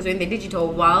just like, because we're in the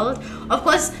digital world. Of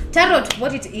course, tarot,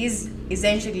 what it is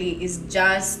essentially is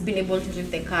just being able to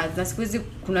read the cards. That's because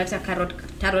kuna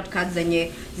tarot cards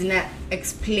zenye zina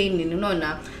explaining.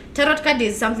 Unaona, tarot card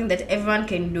is something that everyone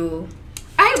can do.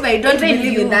 I don't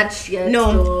believe in that shit.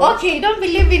 No. So. Okay, don't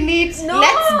believe in it. No.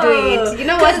 Let's do it. You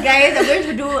know what, guys? I'm going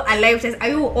to do a live test. Are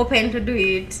you open to do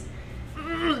it?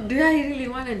 Do I really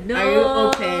want to know? Are you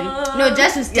open? No,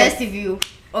 just to test if you.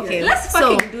 Okay, let's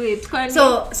fucking do it.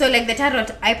 So like the tarot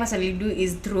I personally do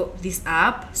is through this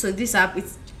app. So this app,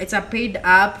 it's a paid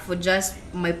app for just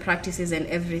my practices and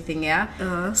everything,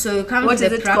 yeah. So you come to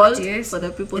the practice. For the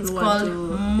people it's who called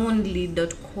want to...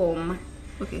 moonly.com.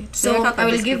 Okay. So I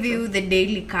will give you the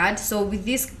daily card. So with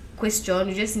this question,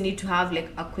 you just need to have like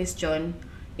a question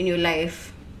in your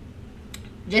life.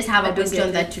 Just have a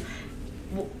question that you...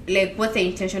 like, what's the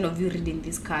intention of you reading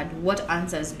this card? What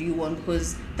answers do you want?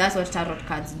 Because that's what tarot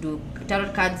cards do.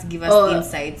 Tarot cards give us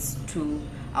insights to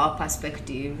our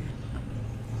perspective.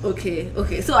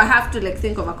 Okay. So I have to like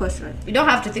think of a question. You don't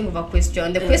have to think of a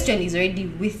question. The question is already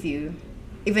with you,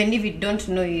 even if you don't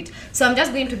know it. So I'm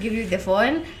just going to give you the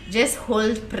phone. Just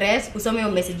hold press. Usome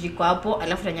your message iko hapo.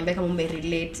 Alafu tanyambia kama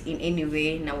relate in any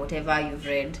way na whatever you've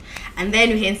read. And then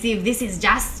we can see if this is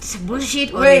just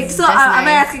bullshit or wait, so am I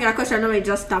nice. asking a question or I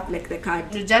just tap like the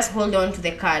card? You just hold on to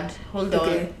the card. Hold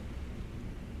Okay. on.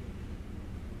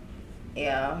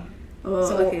 Yeah.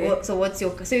 Okay. So what's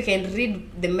your... So you can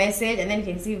read the message and then you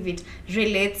can see if it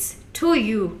relates to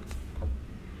you.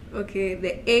 Okay,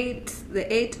 the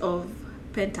eight of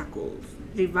Pentacles,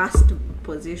 reversed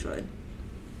position.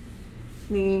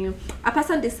 A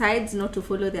person decides not to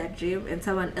follow their dream and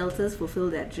someone else's fulfill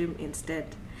their dream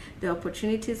instead. The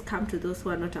opportunities come to those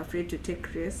who are not afraid to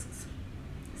take risks.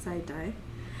 Side eye.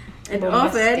 And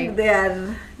often they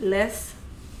are less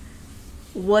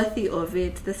worthy of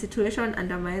it. The situation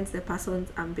undermines the person's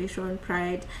ambition,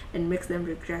 pride, and makes them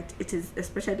regret. It is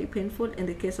especially painful in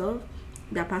the case of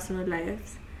their personal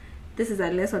lives. This is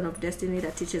a lesson of destiny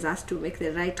that teaches us to make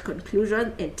the right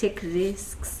conclusion and take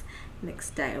risks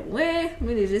next time. Where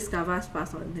really risk averse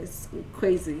person is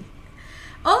crazy.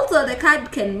 Also, the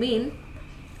card can mean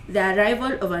the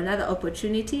arrival of another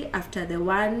opportunity after the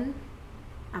one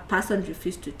a person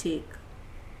refused to take.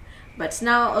 But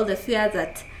now all the fears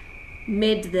that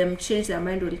made them change their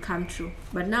mind will come true.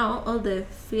 But now all the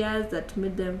fears that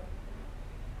made them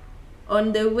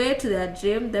on the way to their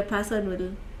dream, the person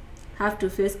will have to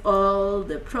face all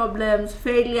the problems,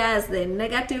 failures, the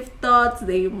negative thoughts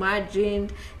they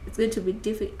imagined. It's going to be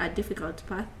a difficult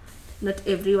path. Not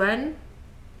everyone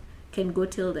can go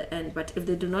till the end, but if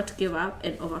they do not give up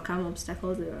and overcome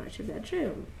obstacles, they will achieve their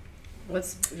dream.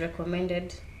 What's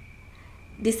recommended?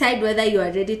 Decide whether you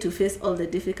are ready to face all the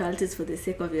difficulties for the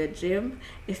sake of your dream.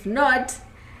 If not,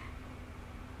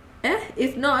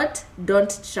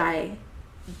 don't try.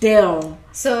 Damn.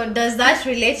 So does that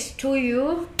relate to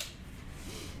you?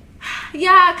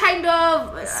 Yeah, kind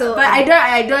of. So, but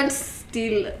I don't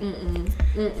still.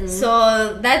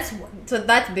 So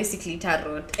that's basically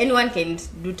tarot. Anyone can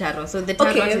do tarot. So the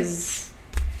tarot is.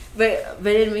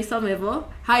 Very misomevo.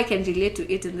 How I can relate to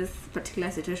it in this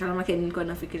particular situation, I can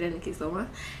nafikiria nikisoma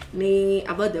ni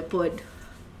about the pod.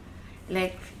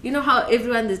 Like, you know how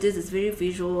everyone these days is very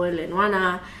visual and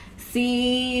wanna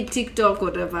see TikTok,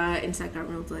 whatever, Instagram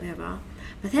reels, whatever.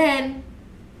 But then,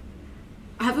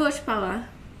 have you watched Power?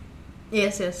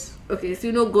 Yes. Okay, so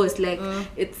you know Ghost, like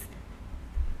it's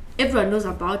everyone knows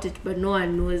about it, but no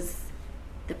one knows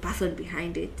the person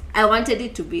behind it. I wanted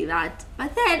it to be that,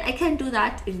 but then I can't do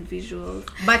that in visuals.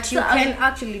 But you can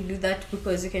actually do that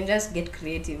because you can just get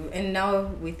creative, and now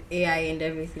with AI and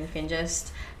everything, you can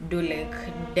just do like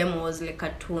demos, like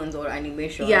cartoons or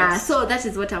animations. Yeah, so that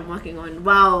is what I'm working on.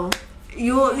 Wow,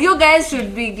 you guys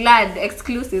should be glad.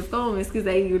 Exclusive. Come on, excuse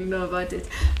me, you'll know about it.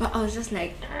 But I was just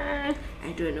like, I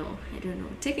don't know.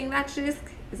 Taking that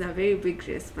risk is a very big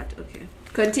risk, but okay.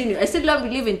 Continue. I still don't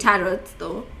believe in tarot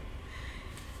though.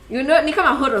 You know, ni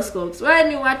kama horoscopes. Why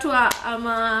ni watu wa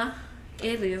ama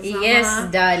Aries? Yes,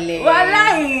 darling.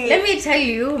 Walai. Let me tell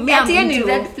you, me I'm into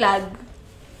red flag.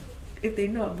 If they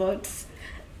know about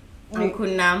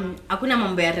hakuna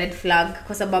mambo ya red flag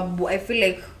kwa sababu I feel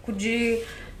like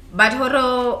but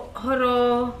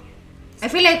horror I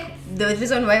feel like the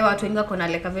reason why watu wengi wako na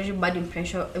like a very bad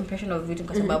impression of it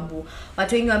kwa sababu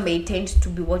watu wengi may tend to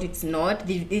be what it's not.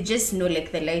 They just know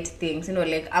like the light things, you know,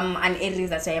 like I'm an Aries,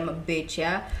 that's why I'm a bitch,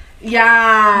 yeah.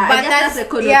 Yeah, but that's a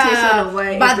connotation of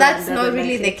why. But that's not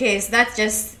really the case. That's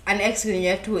just an excuse you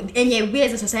have to. And we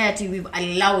as a society, we've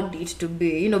allowed it to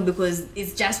be, you know, because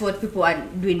it's just what people are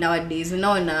doing nowadays.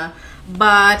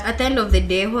 But at the end of the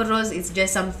day, horrors is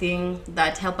just something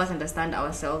that help us understand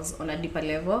ourselves on a deeper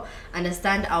level,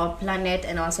 understand our planet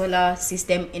and our solar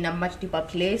system in a much deeper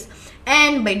place.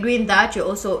 And by doing that, you're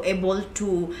also able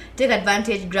to take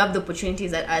advantage, grab the opportunities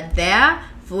that are there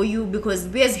for you, because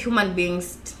we as human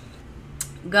beings,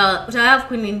 girl, I have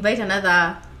to invite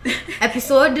another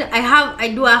episode.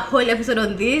 I do a whole episode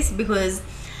on this, because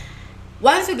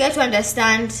once you get to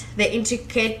understand the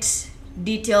intricate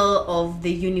detail of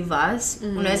the universe,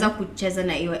 unaweza kucheza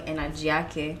na hiyo energy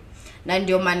yake. Na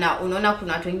ndio maana unaona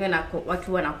kuna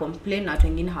watu wana complain na watu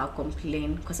wengine hawa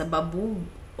complain kwa sababu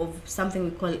of something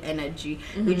we call energy.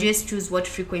 You just choose what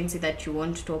frequency that you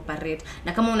want to operate.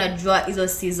 Na kama unajua hizo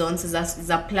seasons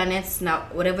za planets na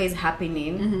whatever is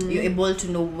happening, you're able to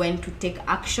know when to take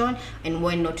action and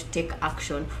when not to take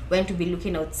action, when to be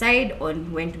looking outside or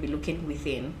when to be looking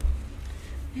within.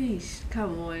 Hey,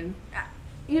 come on.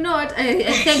 You know what? I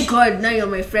thank God now you're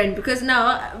my friend, because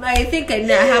now I think I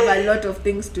have a lot of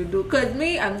things to do. Because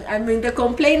me, I'm in the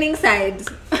complaining side.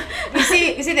 You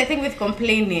see the thing with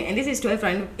complaining, and this is to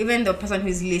everyone, even the person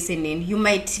who's listening. You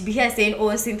might be here saying,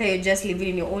 "Oh, Cynthia, you're just living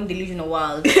in your own delusional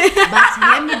world." But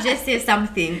let me just say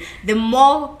something: the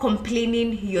more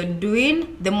complaining you're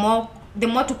doing, the more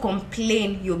to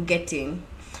complain you're getting.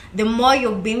 The more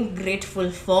you're being grateful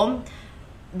for,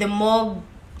 the more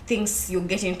things you're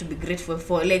getting to be grateful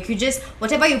for. Like, you just,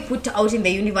 whatever you put out in the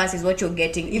universe is what you're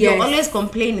getting. If you're always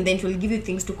complaining, then it will give you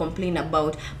things to complain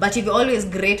about. But if you're always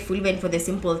grateful, even for the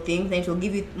simple things, then it will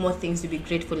give you more things to be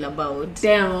grateful about.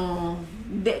 Damn.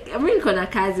 I mean, kona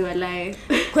kazi walai.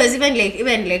 Because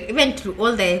even to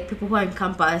all the people who are on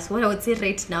campus, what I would say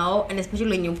right now, and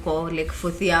especially when you call like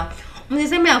fourth year,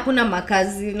 msiseme hakuna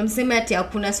makazi, na msiseme ati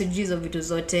hakuna sijui hizo vitu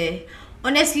zote.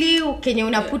 Honestly, Kenya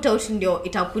una put out ndio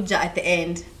itakuja at the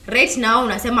end. Right now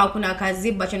unasema hakuna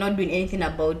kazi, but you're not doing anything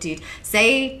about it.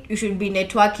 Say you should be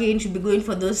networking, should be going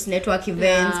for those network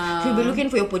events, should be looking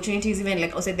for opportunities even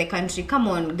like outside the country. Come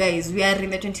on guys, we are in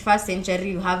the 21st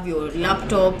century. You have your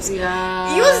laptops.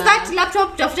 Use that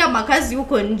laptop tafuta makazi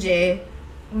huko nje.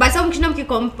 But some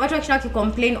watu wakisha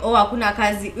complain, oh hakuna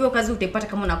kazi, hiyo kazi utaipata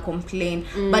kama una complain.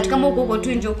 But kama uko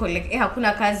tu nje uko like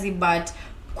hakuna kazi, but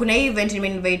kuna event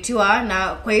nimeinvitiwa,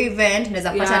 na kwa event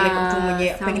naweza pata like mtu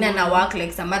mwenye pengine na work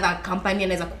like some other company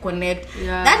anaweza kuconnect.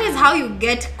 That is how you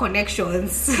get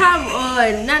connections. Come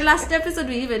on. Now last episode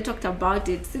we even talked about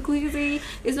it. Siku hizi,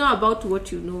 it's not about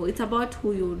what you know, it's about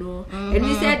who you know. And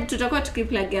we said tutakuwa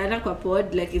tukiplagiana kwa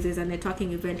pod, like if there's a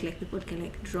networking event, like people can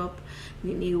like drop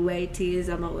where it is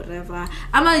ama whatever.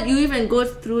 Ama you even go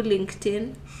through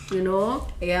LinkedIn, you know,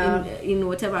 in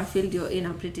whatever field you're in.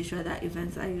 I'm pretty sure that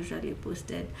events are usually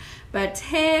posted. But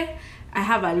hey, I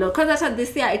have a lot, because after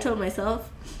this year I told myself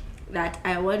that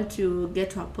I want to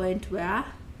get to a point where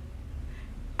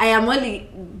I am only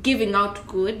giving out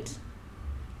good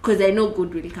because I know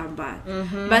good will come back.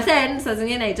 But then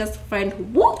suddenly I just find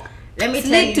let me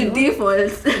tell you to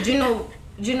defaults.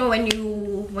 Do you know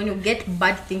when you get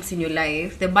bad things in your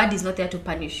life, the bad is not there to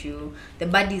punish you. The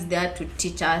bad is there to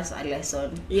teach us a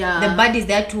lesson. The bad is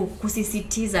there to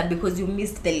kusisitiza because you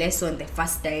missed the lesson the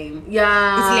first time. It's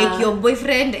like your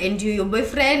boyfriend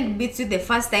beats you the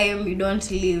first time, you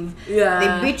don't leave.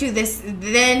 They beat you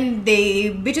then they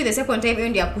beat you the second time,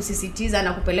 ndio kusisitiza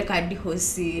na kupeleka hadi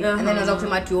hosi. And then unaweza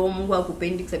kusema tu Mungu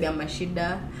akupendi kwa sababu ya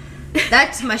mashida.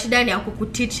 That mashida ni ya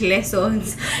kukuteach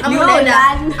lessons.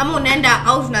 Ama unaenda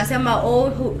out unasema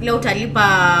leo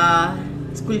utalipa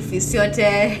school fees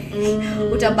yote.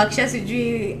 Utabakisha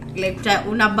sijui like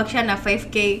unabakisha na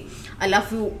 5k,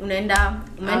 alafu unaenda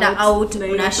out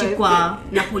unashikwa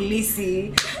na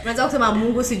polisi. Unaanza kusema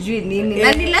Mungu sijui nini.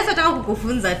 Na ni lesson nataka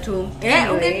kukufunza tu.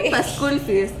 Ungelipa school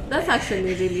fees. That's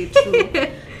actually really true.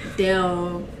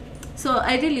 Damn. So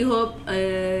I really hope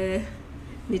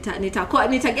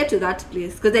Nita get to that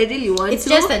place, because I really want it's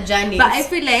to. It's just a journey. But I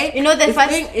feel like the first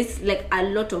thing is like a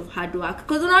lot of hard work.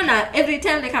 Because every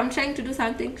time like I'm trying to do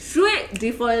something,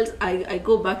 default I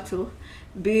go back to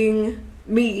being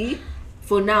me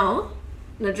for now.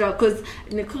 Because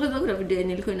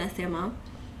nilikuwa nasema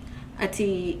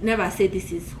ati never say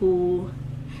this is who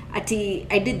ati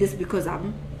I did this because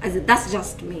that's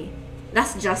just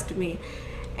me.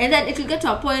 And then it will get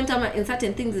to a point in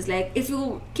certain things, it's like if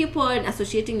you keep on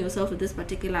associating yourself with this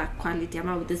particular quality,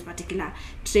 with this particular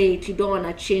trait, you don't want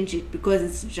to change it because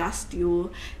it's just you,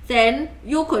 then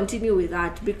you continue with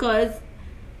that because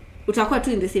utakuwa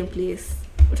tu in the same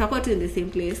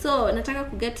place. So nataka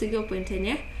ku get to your point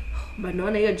yenye, but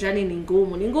naona hiyo journey ni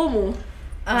ngumu.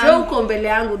 Uko mbele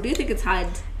yangu, do you think it's hard?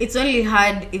 It's only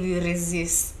hard if you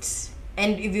resist.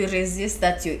 And if you resist,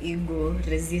 that's your ego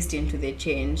resisting to the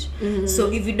change. So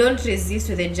if you don't resist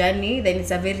to the journey, then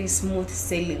it's a very smooth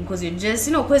sailing, because you just,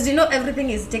 because everything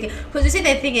is taken. Because you see,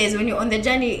 the thing is, when you're on the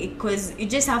journey, because you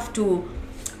just have to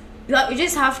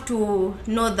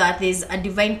know that there's a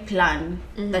divine plan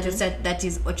that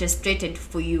is orchestrated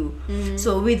for you.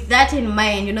 So with that in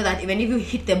mind, you know that even if you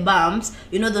hit the bumps,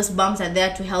 those bumps are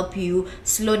there to help you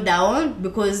slow down,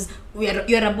 because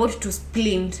you're about to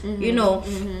splint,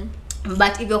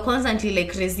 But if you're constantly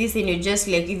like resisting, you just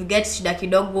like, if you get shida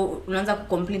kidogo unaanza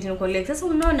kucomplain na like, sasa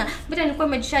unaona beta nilikuwa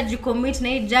nimejishaji commit na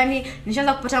hii journey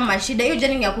nishaanza kupata mashida. Hiyo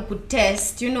journey ni ya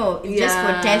kukutest, it's just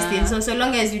for testing. So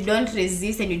long as you don't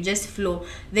resist and you just flow.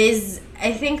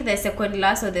 I think the second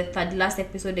last or the third last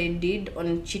episode I did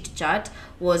on Chit Chat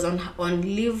was on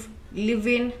live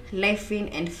living, lifing,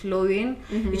 and flowing,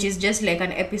 which is just like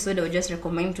an episode I would just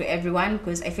recommend to everyone,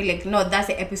 because I feel like that's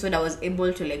the episode I was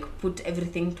able to like put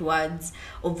everything towards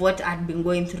of what I'd been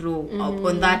going through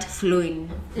on that flowing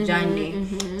journey.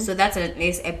 So that's a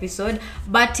nice episode.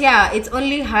 But yeah, it's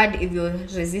only hard if you're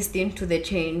resisting to the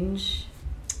change.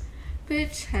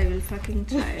 Bitch, I will fucking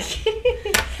try.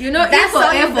 You know, that's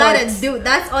all you gotta do.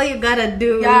 That's all you gotta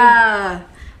do. Yeah.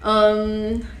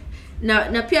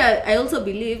 Now pia I also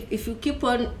believe if you keep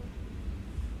on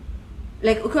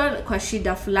like ukiwa kwa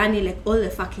shida fulani like all the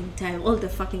fucking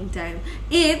time,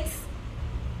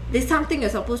 there's something you're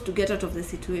supposed to get out of the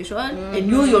situation and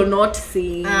you're not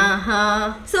saying.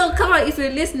 So come on, if you're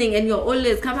listening and you're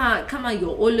always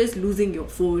you're always losing your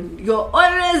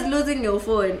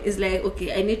phone. It's like,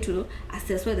 okay, I need to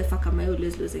assess why the fuck am I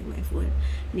always losing my phone.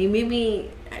 Maybe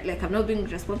like I'm not being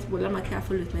responsible, I'm not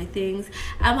careful with my things.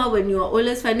 When you're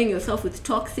always finding yourself with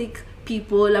toxic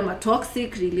people,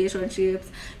 toxic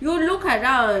relationships, you look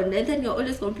around and then you're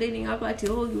always complaining about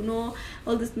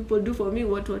all these people do for me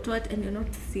what, and you're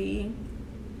not seeing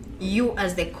you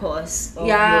as the cause of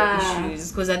your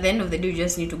issues. Because at the end of the day, you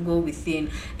just need to go within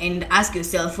and ask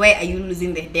yourself, why are you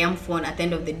losing the damn phone at the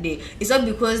end of the day? It's not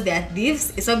because they are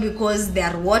thieves, it's not because they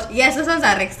are what. Yes, those ones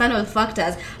are external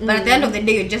factors, but at the end of the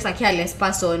day, you're just a careless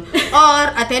person, or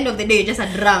at the end of the day, you're just a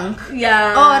drunk, or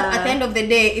at the end of the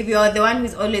day, if you're the one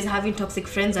who's always having toxic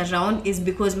friends around, is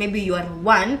because maybe you are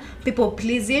people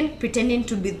pleasing, pretending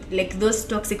to be like those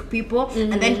toxic people,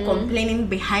 and then complaining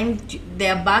behind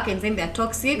their back and saying they're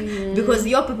toxic. Because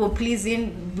you're people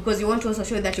pleasing because you want to also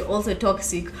show that you're also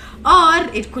toxic, or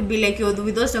it could be like you're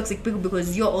with those toxic people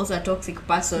because you're also a toxic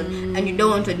person and you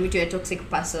don't want to admit you're a toxic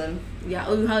person. Or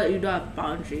you don't have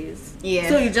boundaries.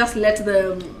 So you just let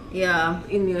them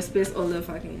in your space all the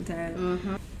fucking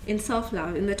time. In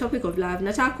self-love, in the topic of love,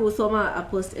 nataka kusoma a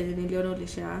post niliona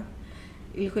ulisha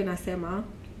ilikuwa inasema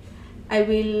I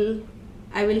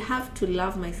will have to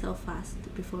love myself first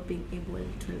before being able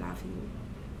to love you.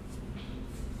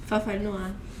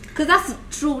 Because that's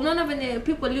true. None of the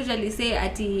people usually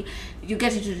say you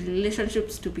get into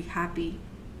relationships to be happy.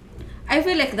 I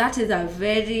feel like that is a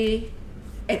very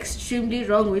extremely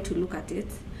wrong way to look at it,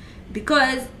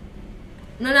 because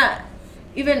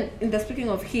even in the speaking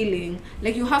of healing,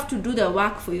 like you have to do the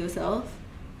work for yourself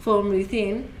from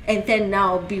within and then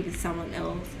now be with someone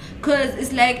else. Because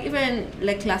it's like, even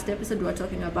like last episode we were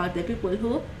talking about the people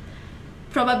who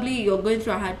probably you're going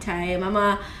through a hard time,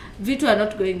 vitu are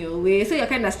not going your way, so you're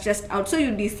kind of stressed out, so you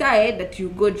decide that you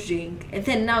go drink, and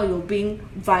then now you're being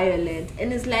violent,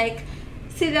 and it's like,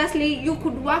 seriously, you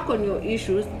could work on your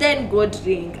issues, then go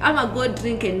drink. Go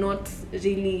drink and not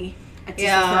really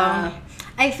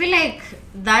I feel like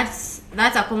that's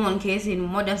a common case in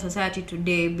modern society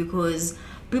today, because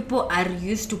people are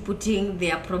used to putting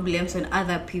their problems on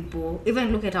other people.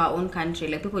 Even look at our own country,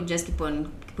 like people just keep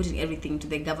on putting everything to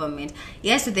the government.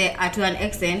 Yes, to an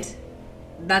extent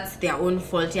that's their own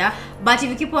fault, but if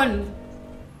you keep on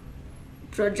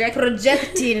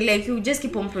projecting, like you just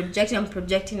keep on projecting,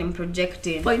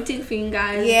 pointing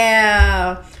fingers.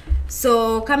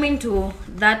 So coming to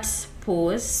that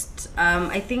post,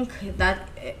 I think that,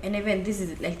 and even this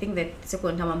is, I think, the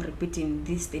second time I'm repeating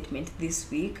this statement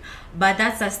this week, but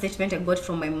that's a statement I got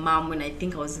from my mom when I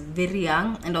think I was very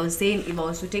young, and I was saying if I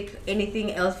was to take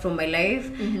anything else from my life,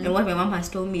 and what my mom has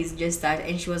told me is just that,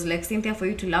 and she was like, Cynthia, for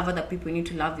you to love other people, you need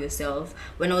to love yourself.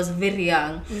 When I was very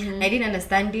young, I didn't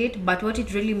understand it, but what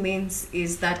it really means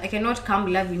is that I cannot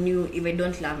come loving you if I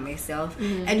don't love myself.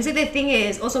 And you see, the thing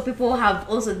is, also people have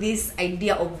also this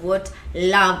idea of what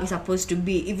love is supposed to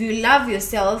be. If you love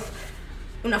yourself,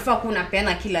 unafaa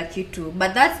kunapeana kila kitu,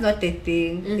 but that's not the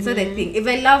thing. It's not the thing. If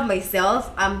I love myself,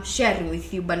 I'm sharing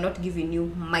with you but not giving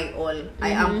you my all. I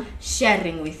am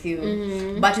sharing with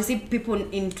you. But you see, people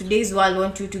in today's world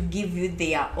want you to give you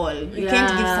their all. You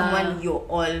can't give someone your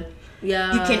all.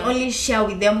 You can only share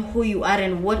with them who you are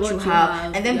and what you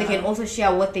have, and then they can also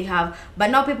share what they have. But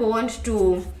now people want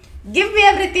to give me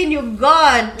everything you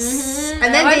got, and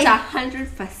then I want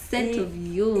 100% of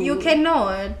you. You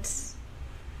cannot.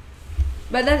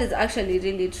 But that is actually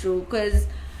really true, because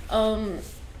and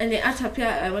the art here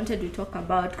I wanted to talk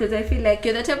about, because I feel like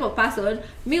you're the type of person,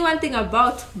 one thing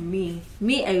about me,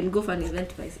 I will go for an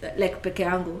event myself, like peke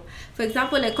yangu. For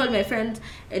example, I call my friends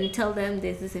and tell them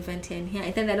there's this event here and here,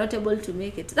 and then they're not able to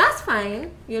make it. That's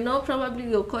fine, probably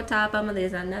you're caught up,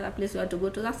 there's another place you want to go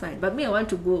to, that's fine. But me, I want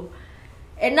to go.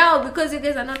 And now, because you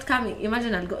guys are not coming,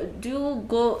 imagine I'll go. Do you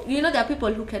go? There are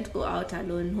people who can't go out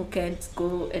alone, who can't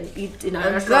go and eat in a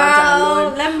restaurant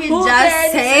alone. Let me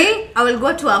just say, I will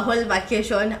go to a whole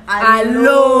vacation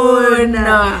alone.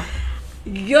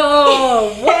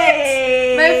 Yo, what?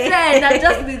 Hey. My friend, I'll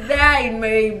just be there in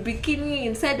my bikini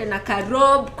inside in a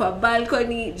robe, kwa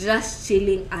balcony, just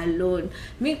chilling alone.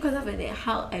 Me, because of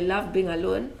how I love being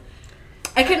alone,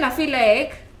 I kind of feel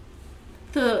like,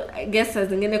 so I guess as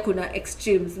zingine kuna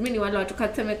extremes. Me ni wale watu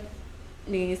kaseme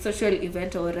ni social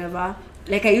event or whatever.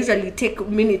 Like I usually take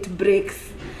minute breaks.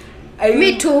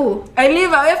 Me too. I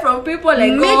live away from people.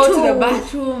 Like go to the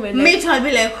bathroom and me too. I'll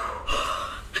be like.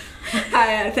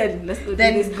 Then let's go.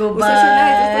 Then do this. go We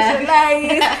back.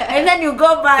 socialize, and then you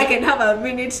go back and have a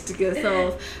minute to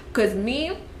yourself. Because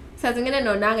me, saa zingine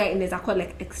naonanga inaweza kuwa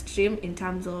like extreme in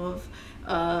terms of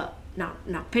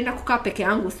napenda kukaa peke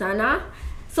yangu sana.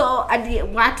 So adi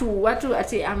watu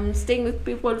ati I'm staying with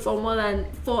people for more than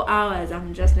 4 hours.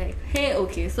 I'm just like, hey,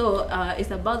 okay, so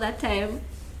it's about that time.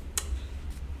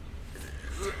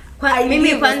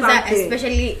 Maybe kwanza,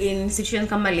 especially in situations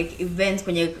kama like events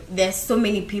when there's so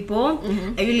many people,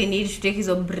 I really need to take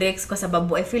hizo breaks kwa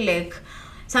sababu I feel like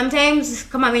sometimes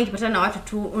kama mimi nikipatana na watu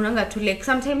tu unanga tu like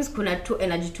sometimes kuna tu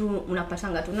energy tu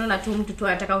unapatanga tu unaona tu mtu tu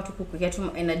anataka tu kukukia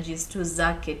tu energies tu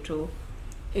zake tu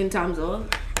in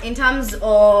terms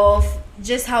of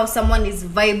just how someone is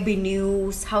vibing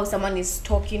you, how someone is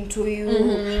talking to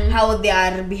you, how they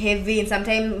are behaving.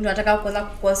 Sometimes unataka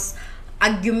cause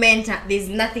argument, there's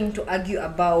nothing to argue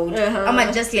about.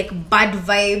 I'm just like bad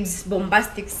vibes,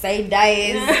 bombastic side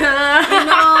eyes, you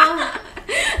know.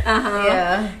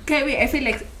 Yeah. Okay, I feel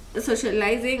like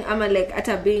socializing, I'm like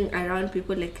at being around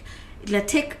people, like it'll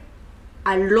take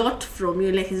a lot from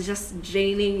you, like it's just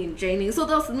draining. So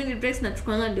those mini breaks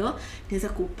nachukwanga ndio niweza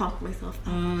ku pump myself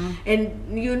up. And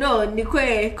you know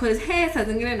nikwe cause hey saa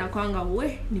zingine nakwanga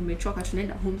we nimechoka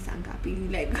tunaenda home saa ngapi,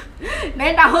 like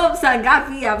naenda home saa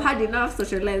ngapi, I've had enough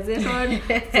socialization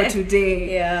for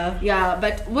today. Yeah,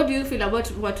 but what do you feel about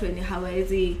what when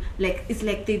hawezi, like it's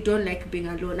like they don't like being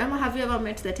alone? Have you ever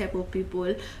met the type of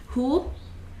people who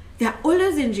they're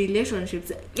always in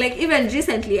relationships? Like even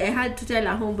recently I had to tell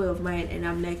a homeboy of mine and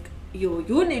I'm like, yo,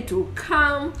 you need to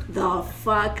calm the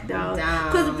fuck down.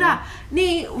 Because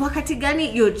ni wakati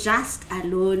gani you're just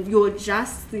alone,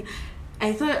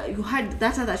 I thought you had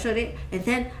that other shorty, and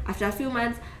then after a few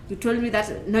months you told me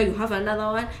that now you have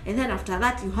another one, and then after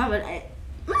that you have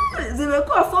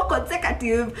zimekuwa 4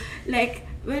 consecutive. Like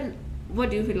what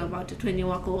do you feel about it when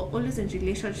you are always in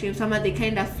relationships? Some they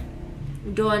kind of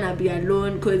don't wanna be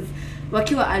alone, because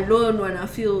wakiwa alone wanna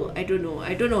feel, I don't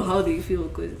know how they feel,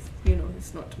 because you know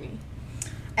it's not me.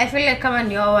 I feel like kama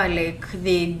ni wao like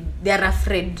they're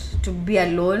afraid to be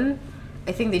alone.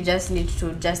 I think they just need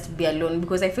to just be alone,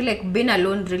 because I feel like being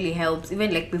alone really helps.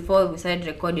 Even like before we started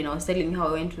recording, I was telling you how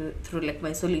I went through like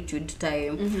my solitude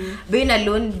time. Being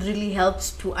alone really helps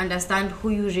to understand who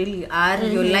you really are,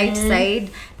 your light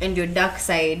side and your dark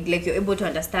side. Like you're able to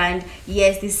understand,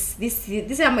 yes,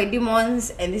 these are my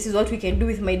demons and this is what we can do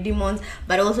with my demons,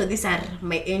 but also these are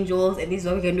my angels and this is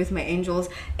what we can do with my angels.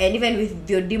 And even with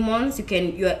your demons,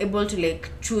 you are able to like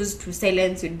choose to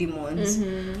silence your demons.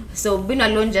 So being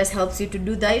alone just helps you to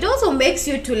do that. It also makes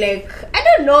you to like, I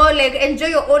don't know, like enjoy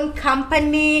your own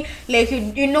company. Like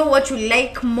you know what you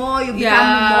like more. You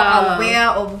become more aware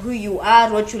of who you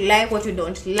are, what you like, what you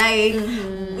don't like.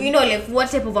 You know, like what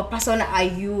type of a person are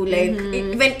you? Like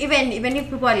even if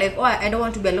people are like, oh, I don't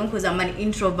want to be alone because I'm an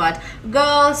introvert.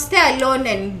 Girl, stay alone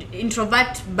and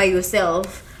introvert by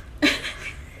yourself.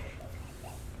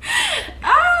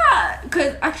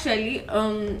 Because actually,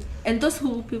 and those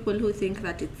people who think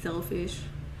that it's selfish,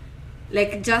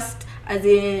 like just as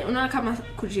in unaona kama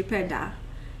kujipenda,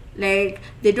 like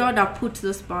they don't want to put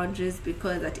those boundaries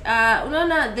because that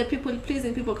unaona the people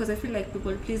pleasing people, because I feel like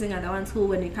people pleasing are the ones who,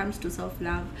 when it comes to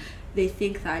self-love, they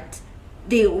think that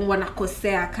they wanna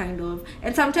kosea kind of,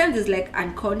 and sometimes it's like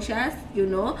unconscious, you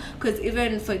know. Because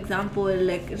even for example,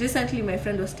 like recently my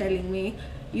friend was telling me,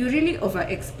 you really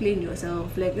over-explain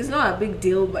yourself. Like, it's not a big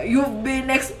deal, but you've been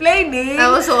explaining. I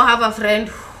also have a friend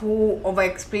who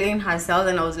over-explained herself,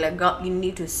 and I was like, girl, you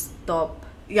need to stop.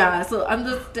 Yeah, so I'm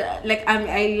just,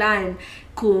 I learned,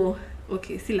 cool,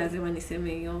 okay, si lazima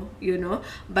niseme yo, you know?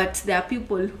 But there are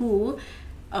people who,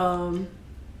 come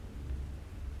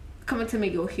to me,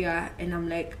 you're here, and I'm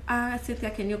like, Cynthia,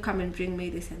 can you come and bring me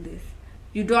this and this?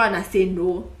 You don't want to say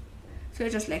no. So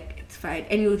you're just like, it's fine,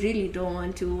 and you really don't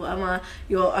want to. I'm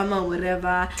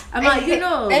whatever. You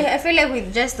know. I feel like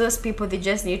with just those people, they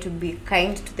just need to be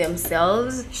kind to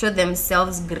themselves, show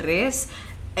themselves grace,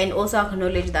 and also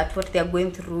acknowledge that what they're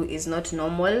going through is not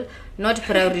normal. Not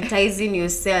prioritizing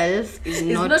yourself is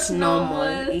not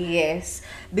normal. Yes,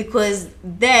 because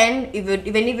then even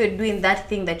if you're doing that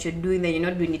thing that you're doing, then you're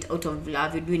not doing it out of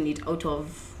love. You're doing it out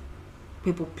of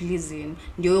people pleasing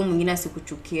ndio huyo mwingine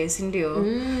asikuchukie, si ndio?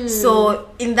 So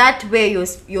in that way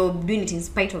you're doing it in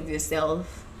spite of yourself.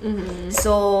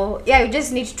 So yeah, you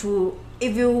just need to,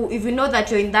 if you know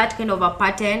that you're in that kind of a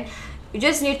pattern, you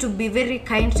just need to be very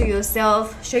kind to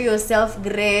yourself, show yourself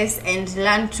grace, and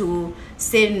learn to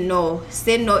say no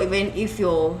even if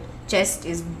your chest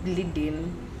is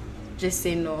bleeding. Just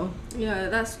say no. Yeah,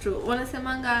 that's true.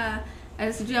 Wanasemanga,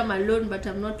 I'm alone but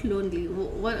I'm not lonely.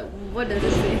 What does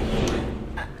it say?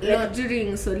 Like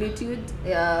during solitude.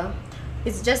 Yeah,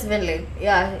 it's just been like,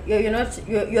 yeah,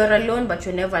 you're alone but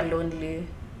you're never lonely.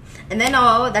 And then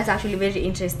that's actually very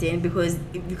interesting, because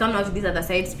if you come out to this other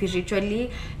side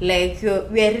spiritually, like we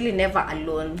are really never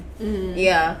alone.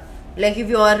 Yeah, like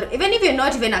even if you're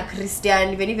not even a Christian,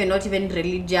 even if you're not even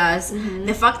religious,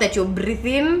 the fact that you're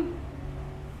breathing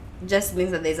just means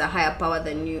that there's a higher power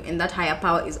than you, and that higher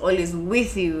power is always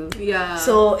with you. Yeah.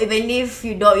 So even if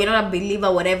you're not a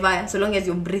believer, whatever, so long as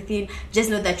you're breathing, just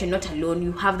know that you're not alone.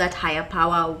 You have that higher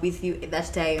power with you at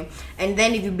that time. And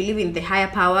then if you believe in the higher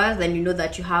powers, then you know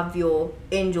that you have your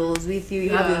angels with you, you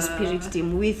have your spirit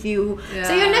team with you. Yeah.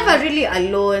 So you're never really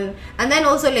alone. And then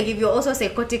also, like, if you're also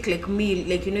psychotic like me,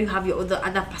 like, you have your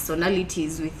other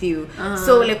personalities with you.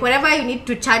 So like whatever you need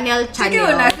to channel.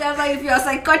 If you're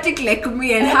psychotic like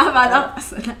me and have other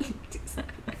personalities.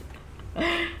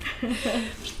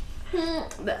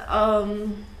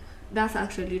 That's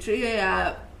actually true.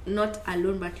 Yeah, not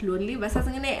alone but lonely. But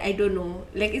something I don't know.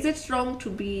 Like, is it wrong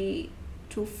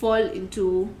to fall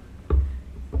into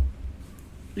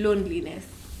loneliness?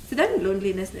 So then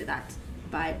loneliness is that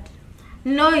bad?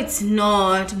 No, it's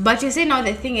not. But you see, now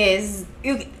the thing is,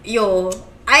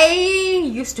 I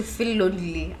used to feel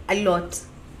lonely a lot.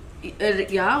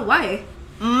 Yeah, why?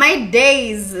 My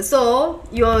days. So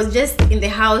you're just in the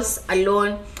house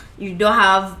alone. You don't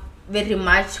have very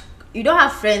much. You don't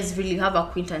have friends really. You have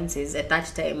acquaintances at that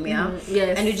time, yeah.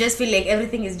 Yes. And you just feel like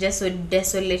everything is just so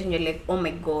desolate, and you're like, oh my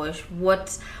gosh,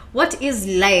 what is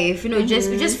life? You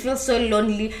just feel so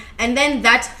lonely. And then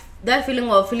that feeling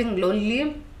of feeling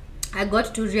lonely, I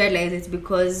got to realize it's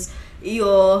because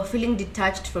you're feeling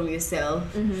detached from yourself.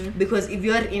 Because if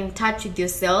you're in touch with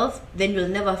yourself, then you'll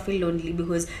never feel lonely.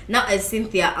 Because now as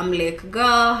Cynthia, I'm like,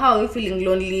 girl, how are you feeling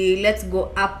lonely? Let's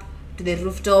go up to the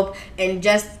rooftop and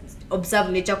just observe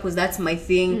nature, because that's my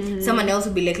thing. Someone else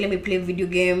will be like, let me play video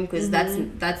game, because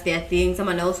that's their thing.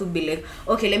 Someone else will be like,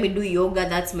 okay, let me do yoga,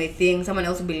 that's my thing. Someone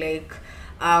else will be like,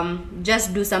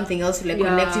 just do something else to like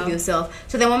connect with yourself.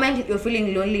 So the moment you're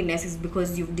feeling loneliness is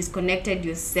because you've disconnected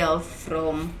yourself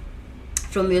from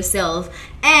yourself,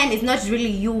 and it's not really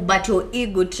you but your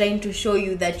ego trying to show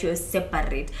you that you're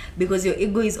separate, because your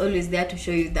ego is always there to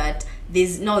show you that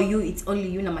there's no you, it's only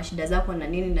you na mashida zako na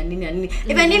nini na nini na nini.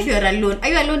 Even if you're alone, are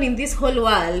you alone in this whole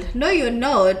world? No, you're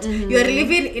not. You're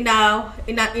living in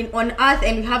on earth,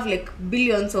 and we have like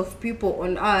billions of people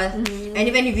on earth. And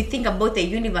even if you think about the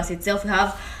universe itself, we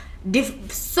have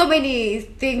so many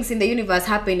things in the universe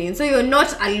happening. So you're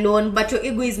not alone, but your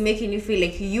ego is making you feel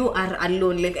like you are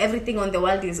alone, like everything on the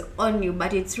world is on you,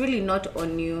 but it's really not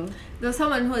on you. There's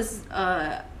someone who was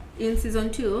in season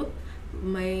 2,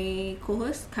 my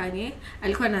co-host Kanye,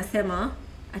 alikuwa anasema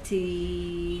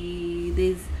ati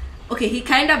he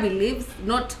kind of believes,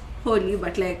 not wholly,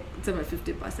 but like it's about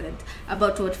 50%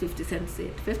 about what 50 Cent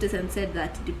said. 50 Cent said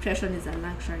that depression is a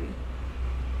luxury.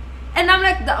 And I'm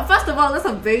like, first of all, that's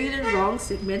a very wrong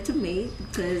statement to make,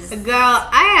 because girl,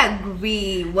 I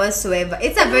agree whatsoever.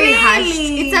 It's a very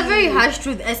harsh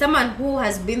truth. As someone who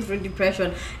has been through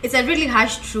depression, it's a really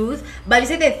harsh truth. But you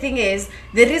see, the thing is,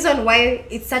 the reason why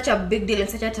it's such a big deal and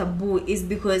such a taboo is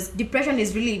because depression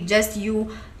is really just your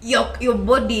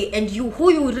body and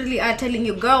who you really are telling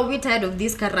you, girl, we're tired of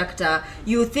this character.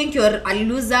 You think you're a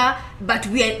loser, but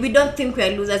we don't think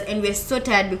we're losers, and we're so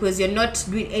tired because you're not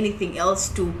doing anything else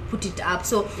to put it up.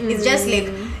 So it's just like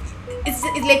it's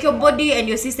like your body and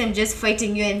your system just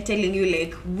fighting you and telling you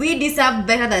like, we deserve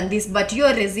better than this, but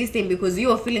you're resisting because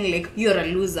you're feeling like you're a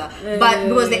loser. But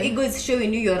because the ego is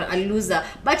showing you you're a loser,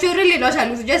 but you're really not a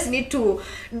loser. You just need to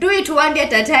do it one day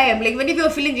at a time. Like, when if you're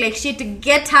feeling like shit,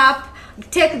 get up,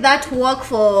 take that walk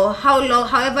for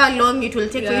however long it will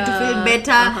take for you to feel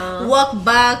better. Walk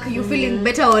back, you're feeling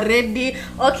better already.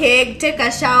 Okay, take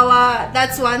a shower.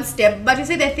 That's one step. But you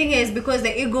see, the thing is, because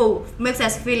the ego makes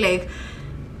us feel like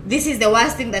this is the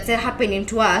worst thing that's happening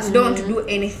to us, don't do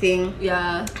anything.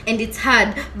 Yeah. And it's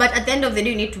hard, but at the end of the day,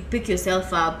 you need to pick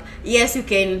yourself up. Yes, you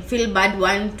can feel bad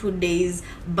 1-2 days,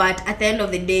 but at the end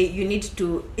of the day, you need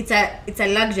to, it's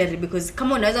a luxury, because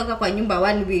come on, unaweza kukaa kwa nyumba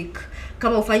 1 week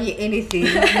kama ufanye anything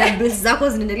na bills zako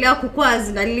zinaendelea kukua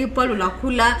zinalipwa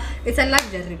unakula. It's a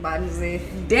luxury banze.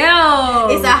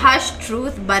 Damn, it's a harsh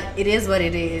truth, but it is what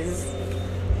it is.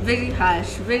 Very harsh,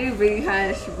 very very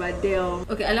harsh, but damn.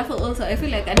 Okay, also I feel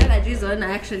like another reason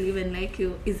I actually even like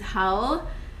you is how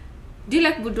do you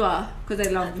like boudoir? Because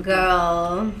I love boudoir.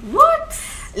 Girl, what?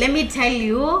 Let me tell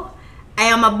you, I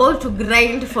am about to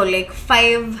grind for like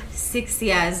 5-6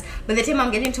 years. By the time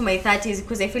I'm getting to my 30s,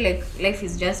 because I feel like life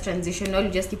is just transitional, you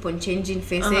just keep on changing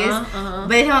faces. By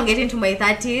the time I'm getting to my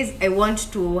 30s, I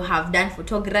want to have done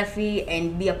photography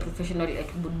and be a professional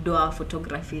at boudoir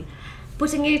photography.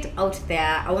 Putting it out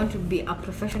there, I want to be a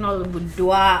professional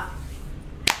boudoir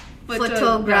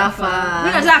photographer.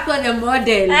 I'm not like the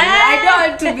model. I don't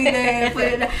want to be there.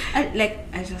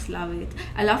 I just love it.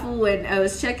 I love when I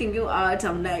was checking you out.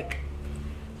 I'm like,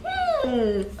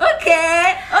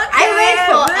 okay.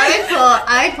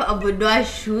 I went for a boudoir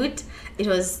shoot. It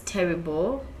was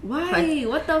terrible. Why?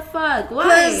 What the fuck? Why?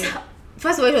 Because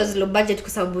first of all, it was low budget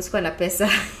because I was na pesa.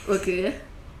 Okay.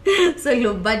 So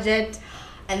low budget.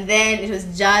 And then it was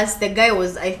just the guy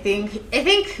was I think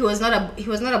he was not a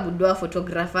boudoir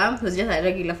photographer. He was just a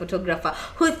regular photographer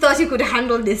who thought he could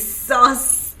handle this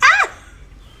sauce.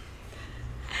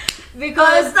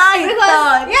 Because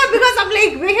I'm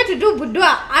like, we're here to do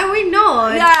boudoir, and we know.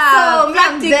 Yeah, so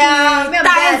ties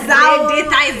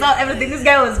out, everything. This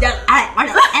guy was just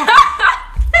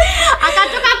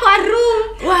akatoka kwa room,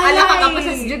 alafu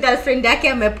akapata sijui girlfriend yake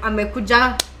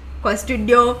amekuja kwa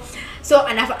studio. So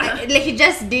like he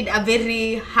just did a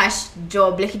very harsh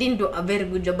job. Like he didn't do a very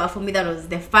good job. But for me, that was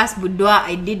the first boudoir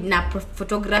I did na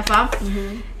photographer.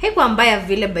 Hey, kwambaya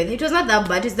vile, but it was not that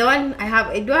bad. It's the one I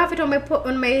have. Do I have it on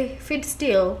my feed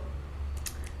still?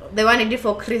 The one I did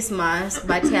for Christmas.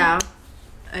 But yeah,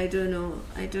 I don't know.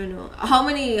 How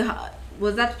many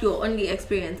was that your only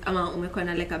experience? Ama umekuwa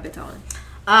na like a better one?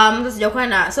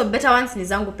 So better ones ni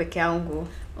zangu peke yangu.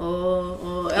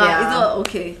 Yeah.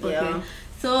 Okay. Yeah.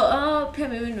 So, pia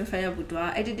mimi nimefanya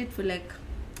boudoir. I did it for like,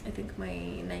 I think my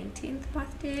 19th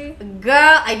birthday.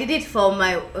 Girl, I did it for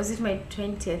my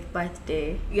 20th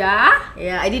birthday? Yeah?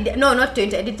 Yeah, I did. No, not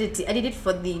 20. I did it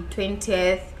for the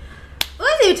 20th.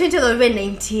 Was it 20th or even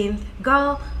 19th?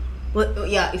 Girl,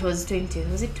 yeah, it was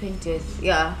 20th. Was it 20th?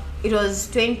 Yeah, it was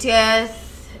 20th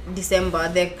December,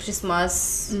 the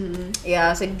Christmas.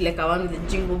 Yeah, so I did like a one with the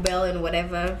jingle bell and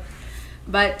whatever.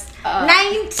 But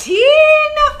 19,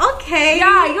 okay.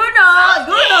 Yeah, you know.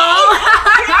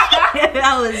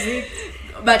 That was it.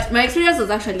 But my experience was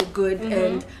actually good,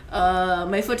 and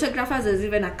my photographers was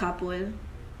even a couple.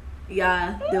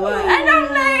 Yeah, they were, and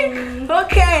I'm like,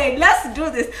 okay, let's do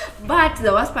this. But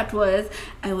the worst part was,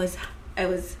 I was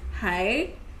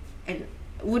high, and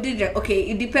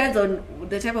it depends on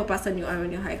the type of person you are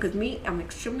when you're high. Because me, I'm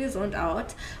extremely zoned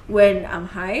out when I'm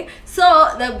high. So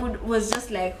that was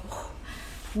just like,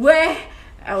 where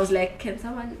I was like, can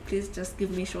someone please just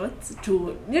give me shots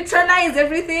to neutralize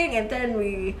everything, and then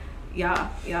but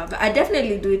I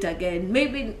definitely do it again,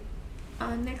 maybe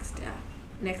next year.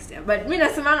 But me I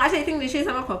think they show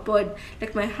some for pod,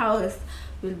 like my house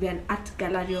will be an art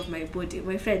gallery of my body.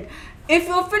 My friend, if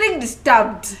you're feeling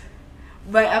disturbed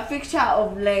by a picture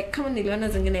of like, kama niliona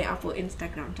zingine hapo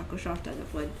Instagram, takushow after the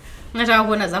pod. Nataka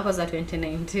kuona zako za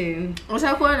 2019.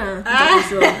 Unataka kuona?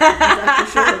 Nitakushow.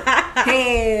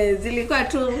 Hey, zilikuwa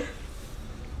tu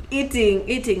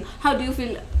eating. How do you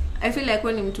feel? I feel like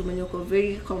when mtu mwenye uko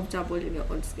very comfortable in your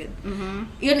own skin.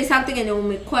 Hiyo ni something yenye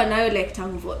umekuwa nayo like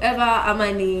tangu forever,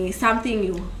 ama ni something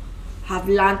you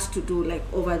have learned to do like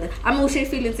over the. I'm also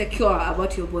feel insecure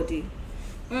about your body.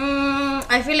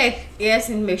 I feel like yes,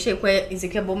 in make sure quite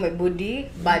insecure about my body,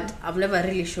 but I've never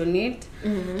really shown it.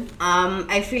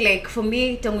 I feel like for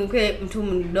me, tangu mtu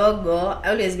mdogo, I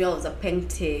always knew I was a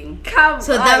painting.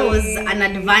 So that was an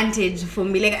advantage for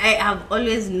me. Like I have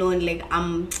always known, like I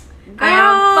am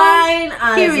fine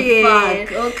as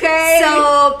fuck, okay?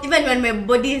 So even when my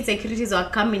body insecurities were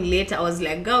coming later, I was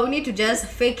like, girl, we need to just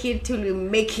fake it till we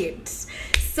make it.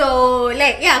 So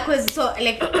like I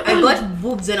got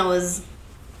boobs when I was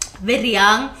very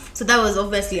young, so that was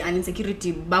obviously an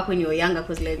insecurity back when you were younger,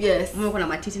 because like yes, mimi kuna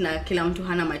matiti na kila mtu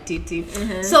hana matiti.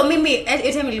 So mimi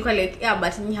at time ilikuwa like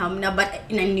but ni hamna, but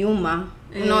inaniuma,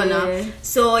 unaona.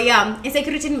 So yeah,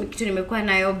 insecurity ni kitu nimekuwa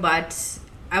nayo, but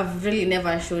I've really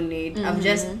never shown it. I've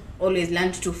just always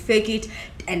learned to fake it,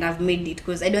 and I've made it,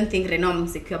 because I don't think right now I'm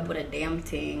insecure about a damn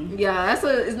thing. Yeah, so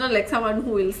it's not like someone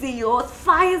who will see your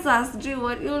thighs as do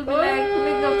what you'll be like,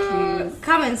 nigga, please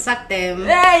come and suck them.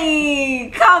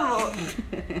 Hey, come on.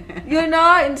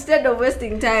 Instead of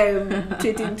wasting time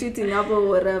tweeting up or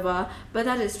whatever. But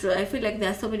that is true. I feel like there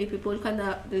are so many people kind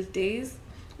of these days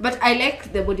But I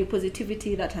like the body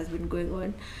positivity that has been going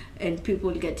on, and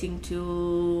people getting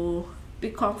to be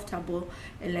comfortable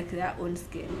in like their own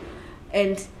skin.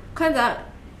 And kind of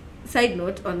side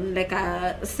note on like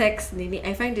a sex nini,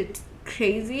 I find it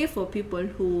crazy for people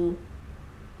who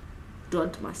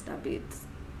don't masturbate.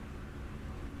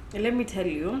 Let me tell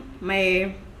you,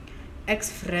 my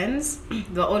ex-friends,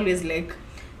 they're always like,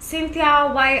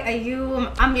 Cynthia, why are you?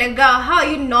 I'm like, girl, how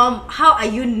are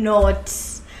you not?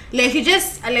 Like, you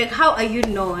just like, how are you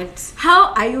not?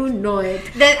 How are you not?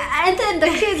 And then the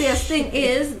craziest thing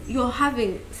is you're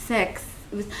having sex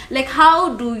with, like,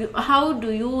 how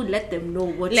do you let them know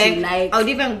what like, you like? I would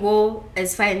even go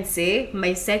as far and say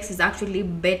my sex is actually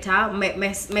better.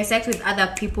 My sex with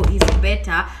other people is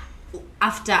better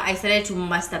after I started to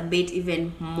masturbate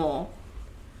even more.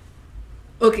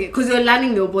 Okay, because you're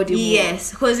learning your body more.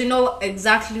 Yes, because you know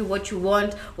exactly what you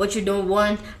want, what you don't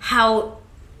want, how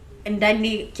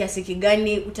ndani kiasi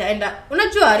kigani utaenda,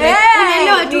 unajua, like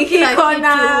unaelewa tu kila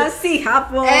kitu. Si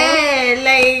hapo.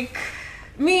 Like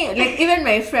me, like even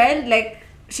my friend, like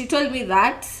she told me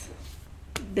that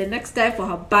the next time for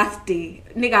her birthday,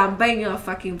 nigga, I'm buying you a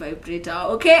fucking vibrator,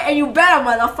 okay? And you better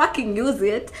motherfucking use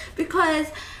it, because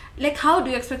like, how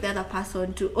do you expect the other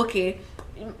person to, okay,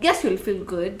 yes, you'll feel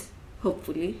good,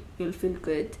 hopefully you'll feel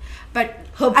good, but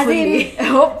hopefully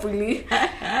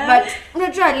but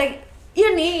not sure, like,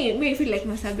 you need me feel like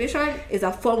masturbation is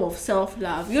a form of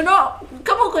self-love, you know.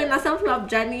 Come on, in a self-love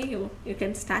journey, you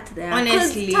can start there.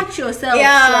 Honestly, touch yourself.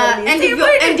 Yeah, slowly. and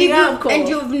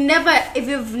if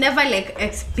you've never like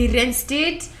experienced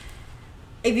it,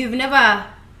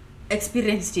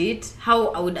 how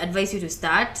I would advise you to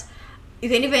start. You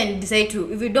can even decide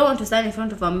to, if you don't want to stand in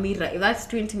front of a mirror, if that's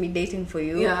too intimidating for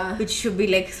you, which should be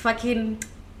like fucking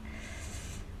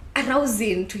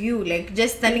arousing to you, like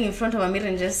just standing in front of a mirror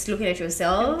and just looking at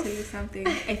yourself. I'll tell you something.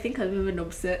 I think I'm even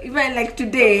obsessed. Even like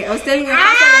today, I was telling you,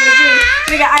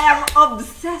 I am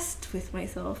obsessed with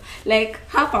myself. Like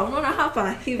I have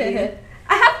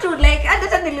to like at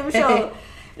the show.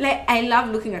 Like, I love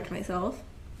looking at myself.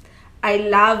 I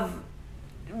love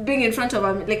being in front of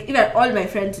a, like, even all my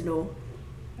friends know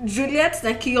Juliet's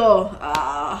like,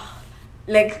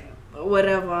 like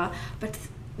whatever, but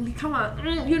come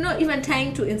on, you know, even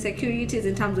tying to insecurities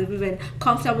in terms of even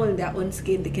comfortable in their own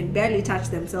skin, they can barely touch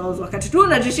themselves. Wakati tu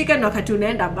unajishika na wakati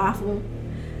unaenda bafu.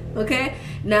 Okay,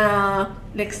 now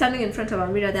like standing in front of a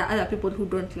mirror, there are other people who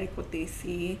don't like what they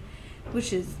see,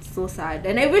 which is so sad.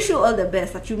 And I wish you all the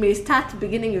best, that you may start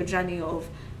beginning your journey of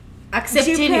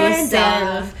accepting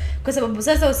yourself, kwa sababu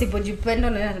sasa usipojipenda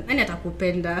nani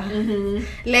atakupenda.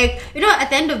 Like, you know, at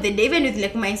the end of the day, even with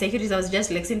like my insecurities, I was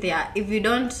just like, Cynthia, if you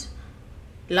don't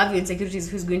love your insecurities,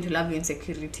 who's going to love your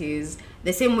insecurities?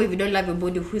 The same way, if you don't love your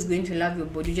body, who's going to love your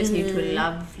body? You just need to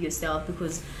love yourself,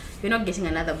 because you're not getting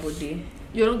another body.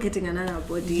 You're not getting another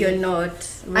body. You're not.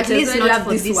 At least not love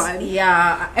for this one.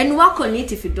 Yeah. And work on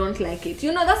it if you don't like it.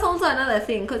 You know, that's also another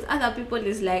thing, because other people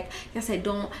is like, yes, I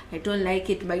don't like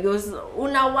it, but yours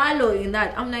una wallow in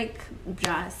that. I'm like,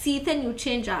 bruh, see, then you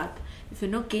change up. If you're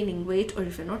not gaining weight or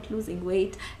if you're not losing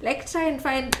weight, like, try and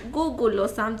find Google or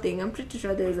something. I'm pretty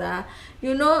sure there's a,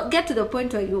 you know, get to the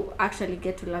point where you actually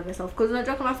get to love yourself. Because when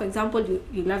you're, for example,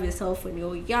 you love yourself when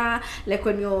you're young, like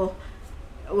when you're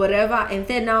whatever, and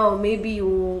then now maybe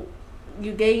you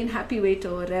gain happy weight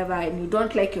or whatever, and you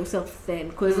don't like yourself then,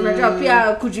 because unajua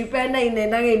pia kujipenda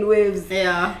inaendanga in waves.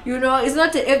 Yeah, you know, it's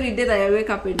not every day that I wake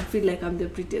up and feel like I'm the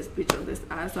prettiest bitch on this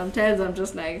earth. Sometimes I'm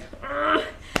just like, ugh.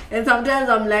 And sometimes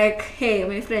I'm like, hey,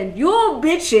 my friend, you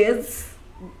bitches,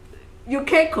 you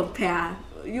can't compare.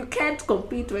 You can't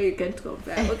compete where you can't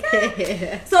compare,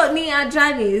 okay? So me and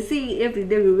Johnny, see, every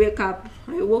day we wake up,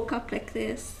 I woke up like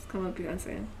this. Come on,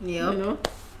 Beyonce. Yeah. You know?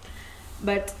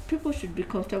 But people should be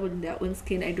comfortable in their own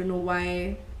skin. I don't know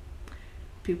why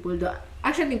people don't.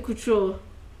 Actually, Kutro,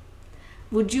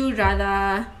 would you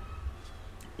rather,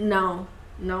 now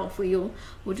for you,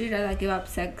 would you rather give up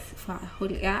sex for a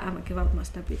whole year or give up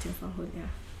masturbating for a whole year?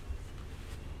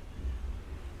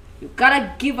 You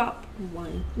gotta give up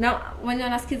one. Now, when you're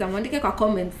asking, I'm going to get a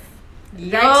comments.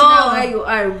 Right now where you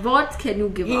are, what can you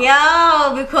give up?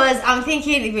 Yeah, because I'm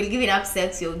thinking if you're giving up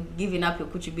sex, you're giving up your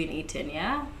coochie being eaten,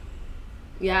 yeah?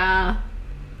 Yeah.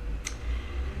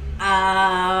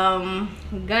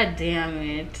 God damn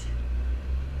it.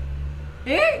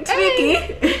 Tricky.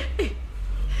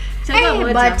 But I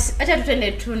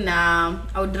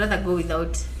would rather go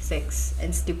without sex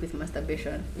and stick with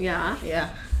masturbation. Yeah. Yeah.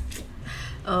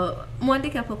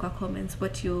 Mwandike hapo kwa comments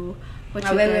what you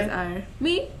guys are.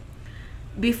 Me,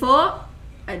 before,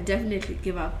 I definitely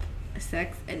give up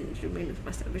sex and remain with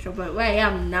masturbation, but where I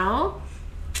am now,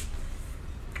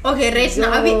 Okay, right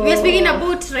now we're speaking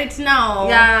about right now.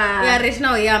 Yeah, right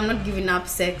now. Yeah, I'm not giving up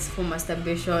sex for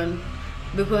masturbation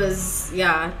because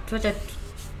yeah.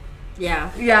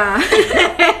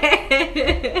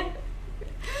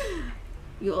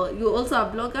 You also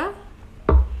a blogger?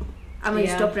 I mean,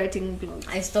 you stopped writing blogs.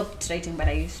 I stopped writing, but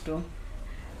I used to.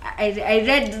 I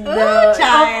read the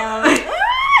child.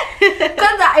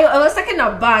 Because I was taken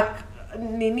aback,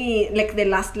 Nini, like the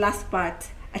last part.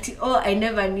 I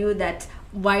never knew that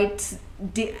white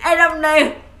and I'm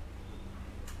like,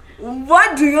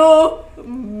 what do you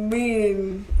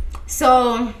mean?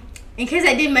 So, in case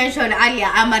I didn't mention earlier,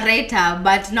 I'm a writer,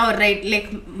 but now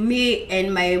like me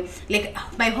and my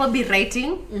hobby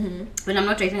writing. When I'm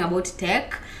not writing about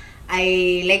tech,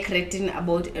 I like writing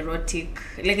about erotic.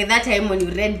 Like at that time when you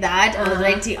read that,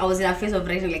 I was in a phase of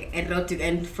writing like erotic,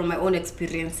 and from my own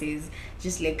experiences,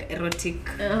 just like erotic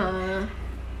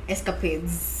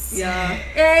escapades. Yeah.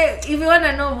 Hey, if you want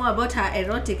to know more about her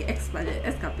erotic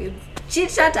escapades, chit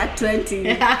chat at 20.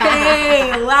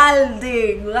 Hey,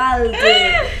 wilding.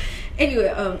 Anyway,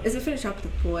 as we finish up the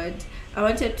pod, I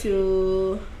wanted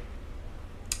to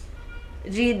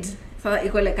read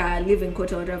equal like a living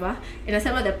quote or whatever, and I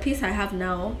said the peace I have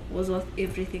now was worth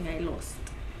everything I lost.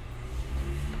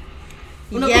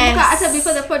 Yes. After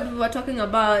before the pod we were talking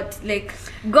about like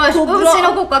gosh,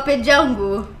 kwa page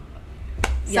yangu.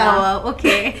 Sawa,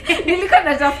 okay. Nilikuwa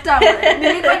natafuta,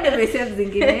 nilikuwa nimesave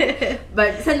zingine,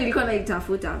 but sasa nilikuwa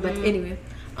naitafuta, but anyway.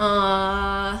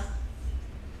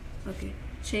 Okay,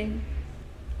 change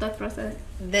thought process.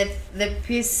 The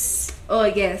piece. Oh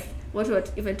yes, what we were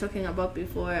even talking about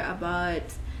before, about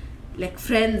like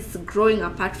friends growing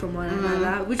apart from one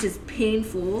another, which is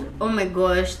painful. Oh my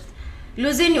gosh,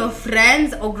 losing your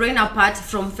friends or growing apart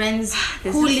from friends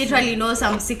who literally know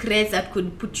some secrets that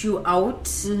could put you out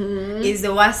is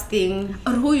the worst thing.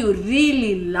 Or who you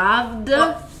really loved.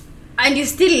 And you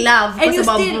still love, and you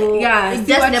still, it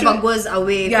just never goes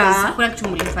away. Yeah.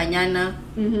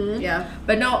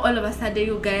 But now all of a sudden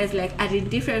you guys like are in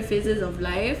different phases of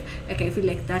life. Like I feel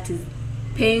like that is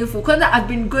painful because I've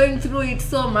been going through it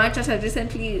so much. That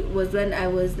recently was when I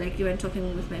was like even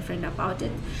talking with my friend about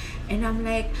it, and I'm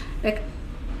like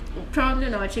probably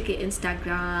now I check your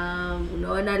Instagram,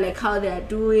 like how they are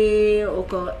doing, or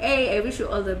go, hey, I wish you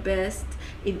all the best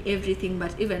in everything,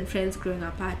 but even friends growing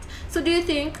apart. So do you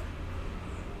think,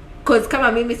 because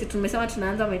kama mimi si tumesema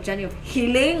tunaanza my journey of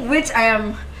healing, which I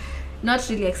am not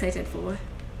really excited for.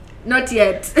 Not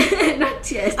yet.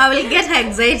 Not yet. I will get her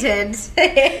excited.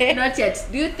 Not yet.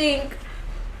 Do you think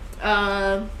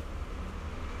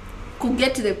could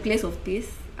get to the place of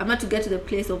peace? I'm not to get to the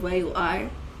place of where you are,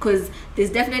 because there's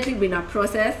definitely been a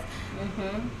process.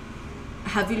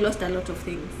 Have you lost a lot of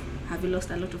things? Have you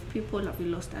lost a lot of people? Have you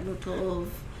lost a lot of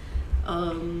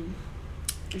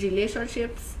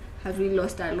relationships? Have you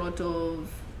lost a lot of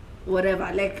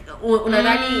whatever? Like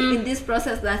in this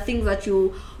process, there are things that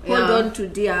you hold on to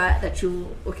dear that you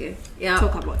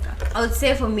talk about that. I would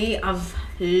say for me, I've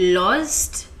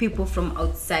lost people from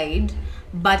outside,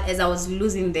 but as I was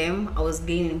losing them, I was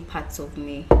gaining parts of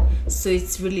me. So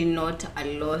it's really not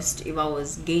a loss if I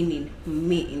was gaining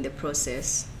me in the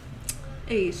process.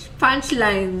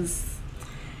 Punchlines.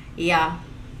 Yeah,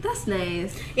 that's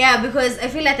nice. Yeah, because I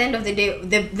feel at the end of the day,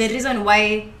 the reason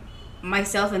why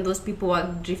myself and those people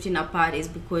were drifting apart is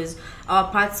because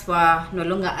our paths were no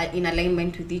longer in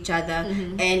alignment with each other.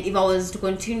 And if I was to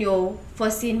continue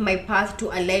forcing my path to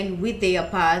align with their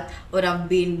path, I would have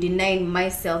been denying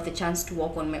myself the chance to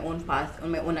walk on my own path,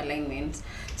 on my own alignment.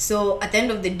 So at the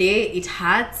end of the day, it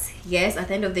hurts. Yes, at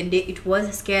the end of the day, it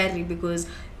was scary because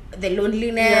the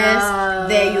loneliness,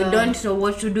 you don't know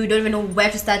what to do, you don't even know where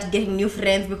to start getting new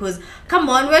friends, because come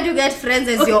on, where do you get friends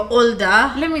as you're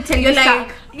older? Let me tell you,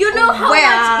 like, you know how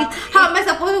am I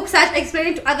supposed to start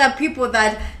explaining to other people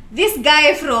that this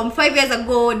guy from 5 years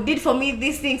ago did for me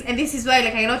these things, and this is why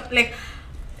I not like.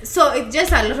 So it's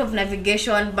just a lot of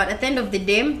navigation, but at the end of the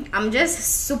day, I'm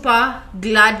just super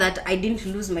glad that I didn't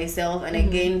lose myself and I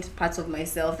gained parts of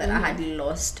myself that I had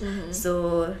lost.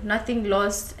 So nothing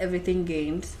lost, everything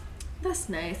gained. That's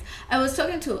nice. I was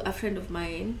talking to a friend of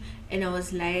mine and I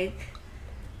was like,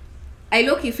 I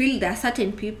low-key feel there are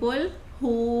certain people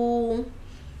who,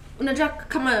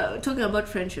 talking about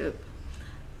friendship,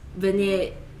 when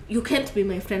you can't be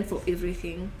my friend for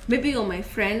everything. Maybe you're my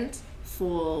friend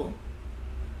for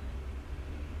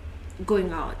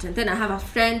going out, and then I have a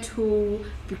friend who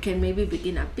you can maybe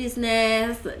begin a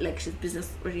business, like she's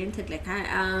business oriented like I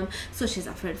am, so she's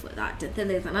a friend for that. And then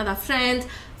there's another friend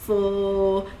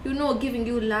for giving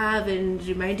you love and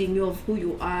reminding you of who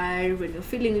you are when you're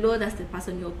feeling low. That's the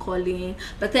person you're calling.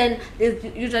 But then there's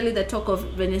usually the talk of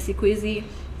Venesiquezy,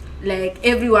 like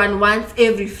everyone wants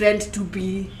every friend to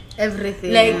be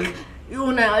everything. Like you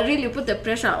really put the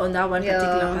pressure on that one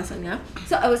particular person. Yeah.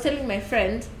 So I was telling my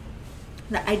friend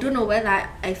that I don't know whether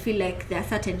I feel like there are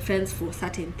certain friends for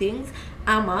certain things.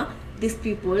 These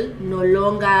people no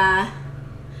longer,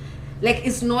 like,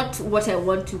 it's not what I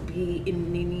want to be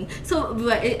in Nini. So we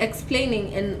were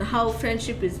explaining and how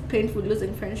friendship is painful,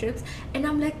 losing friendships, and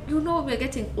I'm like, we're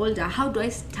getting older. How do I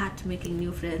start making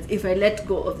new friends if I let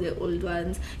go of the old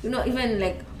ones? Even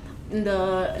like in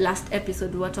the last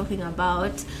episode we were talking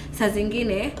about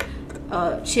Sazingine,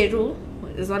 Cheru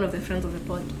is one of the friends of the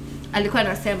pod. Alikuwa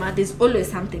anasema there's always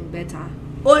something better.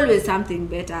 Always something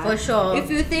better. For sure.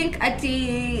 If you think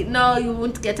no, you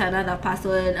won't get another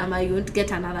person, you won't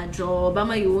get another job,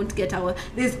 you won't get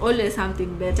there's always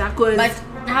something better. But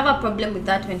I have a problem with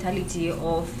that mentality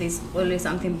of there's always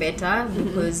something better,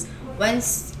 because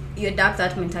once you adapt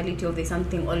that mentality of there's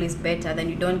something always better, then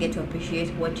you don't get to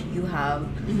appreciate what you have.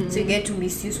 So you get to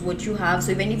misuse what you have.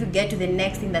 So even if you get to the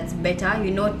next thing that's better,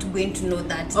 you're not going to know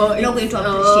that. You're not going to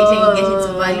appreciate it and get its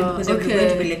value, because you're going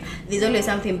to be like, there's always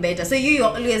something better. So you're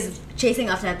always chasing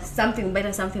after something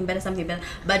better,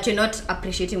 but you're not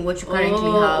appreciating what you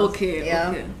currently have.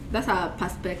 Okay. That's our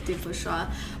perspective for sure.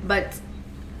 But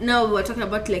now we're talking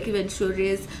about like even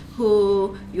stories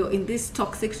who you're in this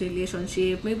toxic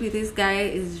relationship. Maybe this guy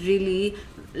is really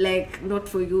like not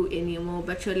for you anymore,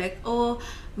 but you're like,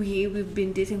 we've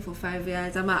been dating for 5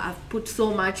 years. I've put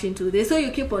so much into this. So you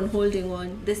keep on holding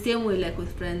on. The same way like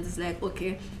with friends. It's like,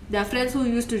 okay, there are friends who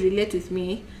used to relate with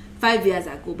me 5 years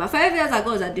ago, but 5 years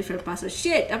ago I was a different person.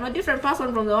 Shit, I'm a different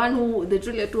person from the one who the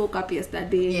Juliet woke up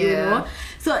yesterday.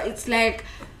 So it's like,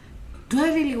 do I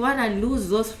really want to lose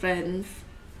those friends?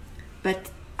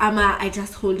 But I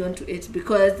just hold on to it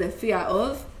because the fear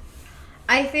of,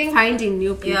 I think, finding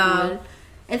new people.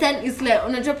 And then it's like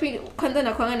kwanza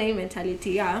na kwanga na hii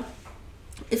mentality.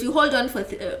 If you hold on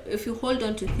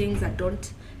to things that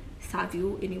don't serve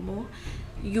you anymore,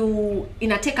 you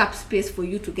take up space for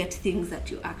you to get things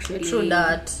that you actually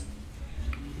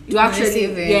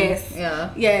receiving.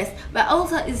 Yes. But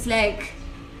also it's like,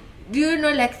 do you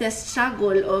know like the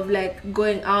struggle of like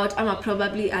going out?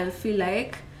 I'll feel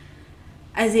like,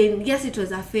 as in, yes, it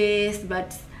was a phase,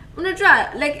 but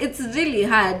like it's really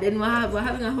hard, and we're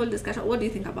having a whole discussion. What do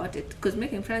you think about it? Because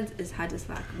making friends is hard as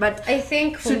fuck. But I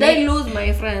think I lose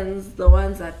my friends, the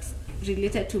ones that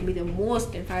related to me the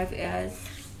most in 5 years?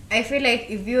 I feel like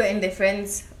if you're in the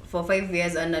friends for 5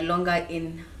 years and no longer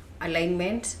in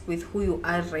alignment with who you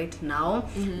are right now,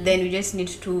 then you just need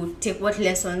to take what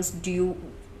lessons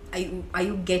are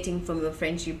you getting from your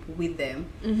friendship with them.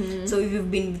 So if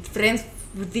you've been friends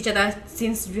with each other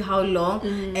since how long,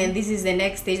 and this is the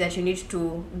next stage that you need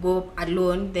to go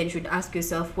alone, then you should ask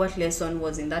yourself, what lesson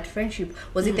was in that friendship?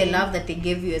 Was it the love that they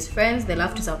gave you as friends, the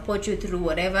love to support you through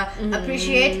whatever?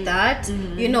 Appreciate that,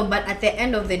 but at the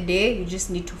end of the day, you just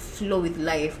need to flow with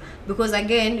life, because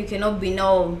again, you cannot be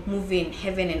now moving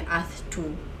heaven and earth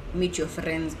to meet your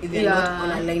friends if you're not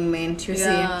on alignment, you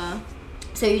see.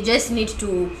 So you just need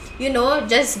to,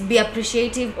 just be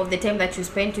appreciative of the time that you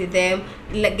spent with them,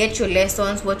 get your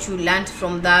lessons, what you learned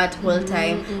from that whole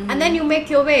time, and then you make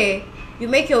your way.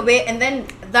 And then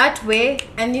that way,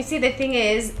 and you see, the thing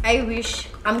is, I wish,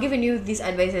 I'm giving you these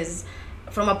advices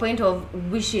from a point of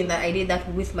wishing that I did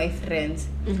that with my friends,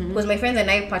 because my friends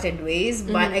and I parted ways,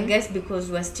 but I guess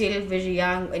because we're still very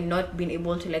young and not being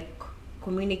able to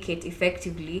communicate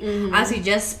effectively, as we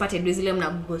just parted with them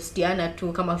na ghostiana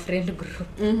to come a friend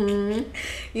group.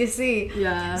 You see.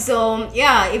 So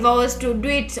if I was to do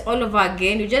it all over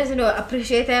again, you just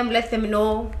appreciate them, let them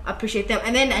know, appreciate them.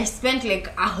 And then I spent like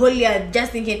a whole year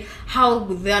just thinking how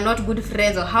they are not good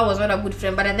friends or how I was not a good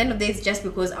friend, but at the end of the day, it's just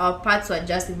because our paths were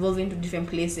just evolving to different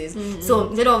places. So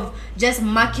instead of just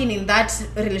marking in that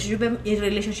relationship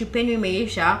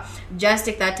meisha, just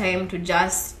take that time to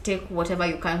just take whatever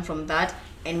you can from that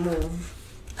and move.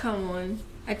 Come on,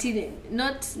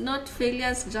 not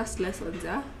failures, just lessons.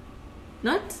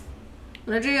 Not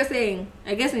what you're saying.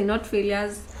 I guess not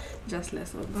failures, just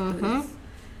lessons.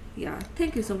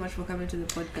 Thank you so much for coming to the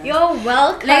podcast. You're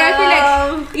welcome. Like, I feel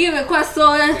like you were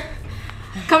so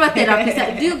come at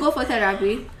therapy. Do you go for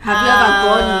therapy? Have you ever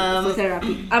gone for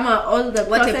therapy? All the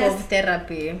what process, type of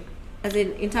therapy? As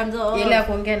in terms of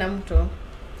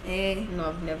no,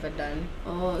 I've never done.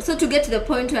 So to get to the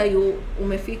point where you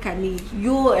umefika ni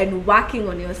you and working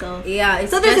on yourself.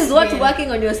 It's so this is what working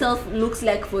on yourself looks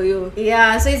like for you.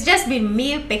 So it's just been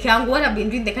me peke yangu. What I've been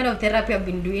doing, the kind of therapy I've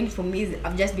been doing for me is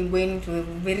I've just been going to a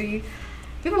very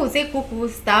people would say cuckoo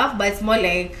stuff, but it's more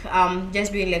like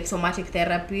just doing like somatic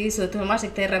therapy. So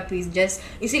somatic therapy is just,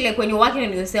 you see, like when you're working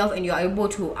on yourself and you're able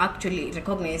to actually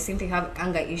recognize something, you have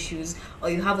anger issues or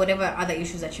you have whatever other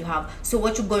issues that you have. So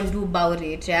what you gonna do about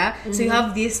it? Yeah. So you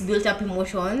have these built up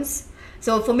emotions.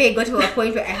 So for me, I got to a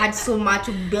point where I had so much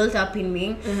built up in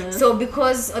me. So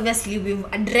because obviously we've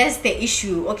addressed the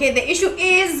issue. Okay, the issue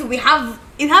is we have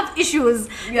issues.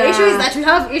 The issue is that we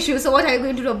have issues. So what are you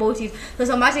going to do about it? So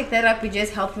somatic therapy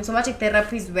just helps me. Somatic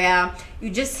therapy is where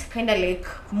you just kind of like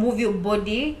move your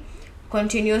body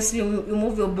continuously. You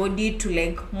move your body to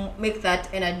like make that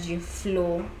energy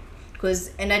flow,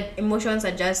 because emotions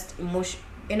are just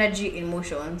energy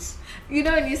emotions. You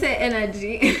know, when you say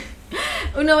energy,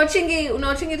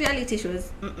 unawachingi reality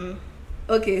shows.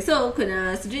 Okay, so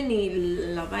kuna sijui ni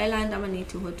Love Island ama ni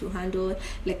to handle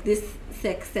like this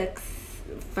sex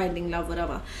finding love,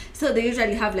 whatever. So they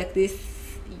usually have like this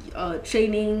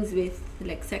trainings with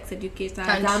like sex educators,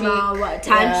 tantric,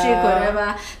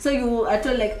 whatever. So you are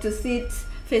told like to sit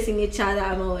facing each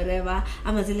other or whatever.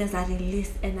 Amazilas are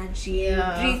release energy,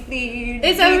 breathing.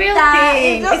 It's a real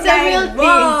thing. It's a real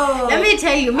thing. Let me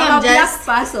tell you, I'm just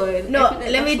black person. No,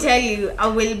 let me tell you, I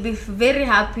will be very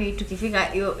happy to figure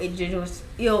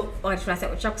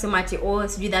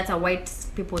that's a white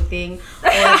people thing or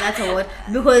that's a what,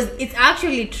 because it's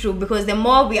actually true, because the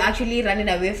more we actually running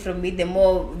away from it, the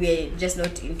more we're just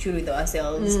not in tune with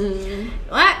ourselves.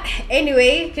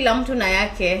 Anyway, kila mtu na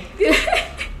yake.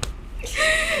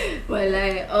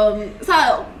 Well,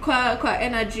 so kwa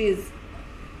energies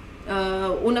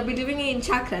una believing in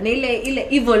chakra na ile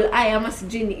evil eye ama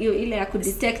sijini ile ya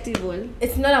kudetect evil.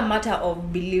 It's not a matter of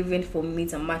believing for me,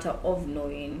 it's a matter of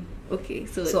knowing. Okay,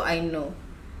 so I know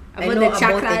about the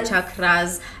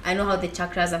chakras. I know how the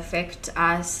chakras affect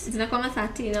us. Zinakwanga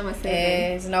 13 ama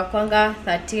 7. Zinakwanga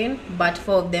 13, but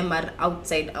 4 of them are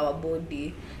outside our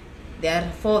body. There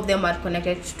are 4 of them are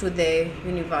connected to the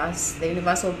universe, the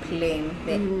universal plane,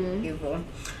 the evil.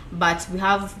 But we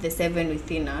have the 7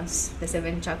 within us, the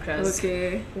 7 chakras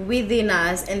within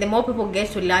us. And the more people get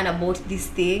to learn about these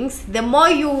things, the more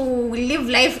you live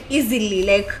life easily.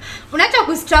 Like, unacha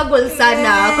ku struggle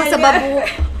sana kwa sababu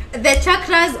the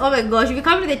chakras, oh my gosh, if you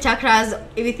come to the chakras,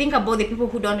 if you think about the people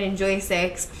who don't enjoy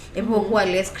sex, the people who are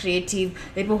less creative,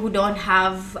 the people who don't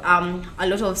have a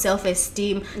lot of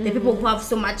self-esteem, the people who have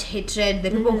so much hatred,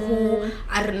 the people who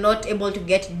are not able to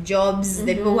get jobs,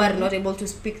 the people who are not able to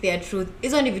speak their truth,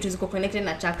 hizo ni vitu ziko connected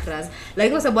na chakras. Like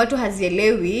kwa sababu watu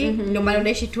hazielewi, ndio maana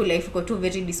unaishi tu life iko too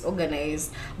very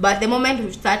disorganized. But the moment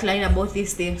you start learning about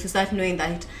these things, you start knowing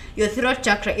that your throat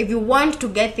chakra, if you want to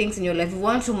get things in your life, if you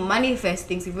want to manifest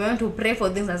things, if you want to pray for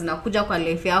things as zinakuja kwa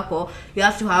life yako, you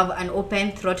have to have an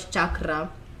open throat chakra.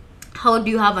 How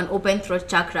do you have an open throat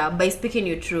chakra? By speaking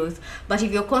your truth. But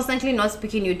if you're constantly not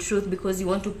speaking your truth because you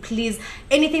want to please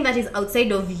anything that is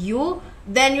outside of you,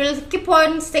 then you'll keep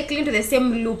on cycling to the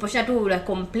same loop. Like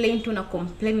complain.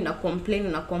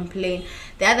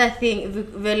 The other thing, if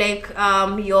you're like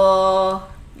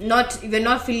if you're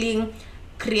not feeling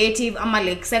creative,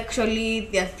 like sexually,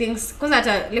 there are things, because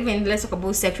let's talk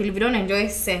about sexually. If you don't enjoy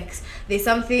sex, there's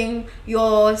something,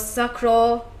 your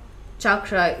sacral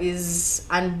chakra is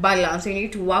unbalanced, so you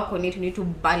need to work on it. You need to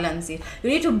balance it. You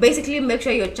need to basically make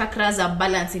sure your chakras are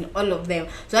balanced in all of them,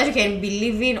 so that you can be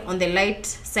living on the light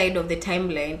side of the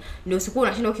timeline. No, so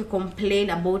you complain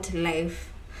about life.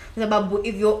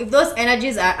 If those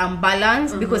energies are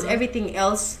unbalanced, because everything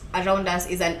else around us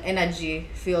is an energy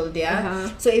field,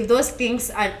 so if those things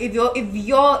are, if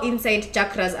your inside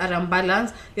chakras are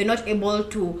unbalanced, you're not able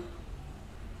to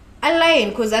align,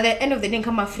 because at the end of the day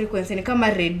kama frequency ni kama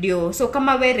radio. So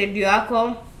kama we radio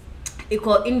yako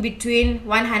iko in between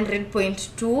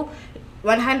 100.2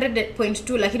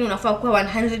 lakini unafaa kuwa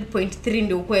 100.3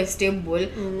 ndio uko stable,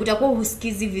 utakuwa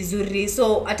husikizi vizuri.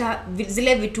 So hata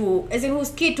zile vitu as in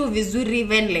husikii tu vizuri,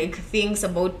 even like things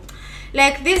about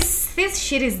like this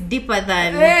shit is deeper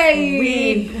than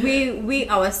we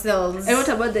ourselves. And what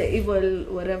about the evil,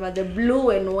 whatever, the blue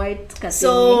and white category?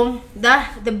 So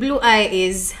the blue eye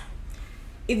is,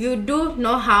 if you do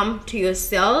no harm to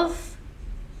yourself,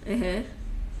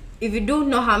 if you do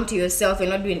no harm to yourself, you're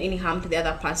not doing any harm to the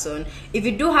other person. If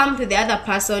you do harm to the other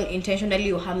person intentionally,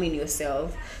 you're harming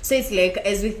yourself. So it's like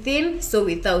as within, so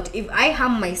without. If I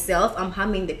harm myself, I'm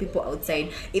harming the people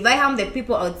outside. If I harm the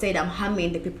people outside, I'm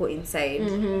harming the people inside.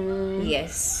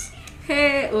 Yes.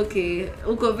 Hey, okay.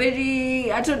 Uko very,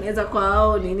 hata unaweza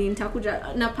kwa nini nitakuja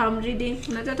na palm reading.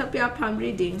 Unataka pia palm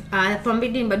reading? Palm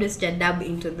reading bado sija dab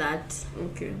into that.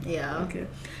 Okay. Yeah. Okay.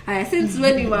 Since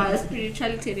when you were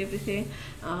spirituality and everything,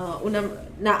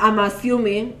 I'm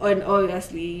assuming, and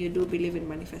obviously you do believe in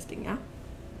manifesting, yeah?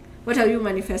 What are you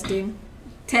manifesting?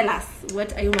 Tell us,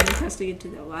 what are you manifesting into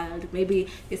the world? Maybe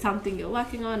it's something you're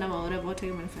working on or whatever. What are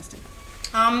you manifesting?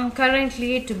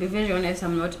 Currently, to be very honest,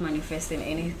 I'm not manifesting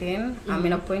anything. I'm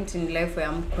in a point in life where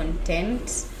I'm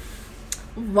content.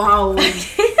 Wow.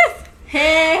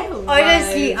 Hey,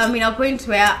 honestly, I'm in a point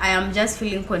where I am just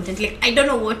feeling content. Like, I don't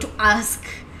know what to ask.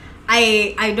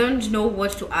 I don't know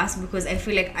what to ask because I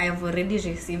feel like I have already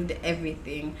received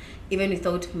everything, even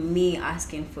without me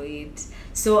asking for it.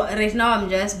 So right now I'm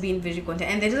just being very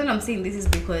content. And the reason I'm saying this is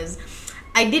because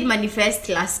I did manifest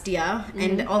last year,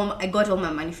 and I got all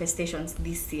my manifestations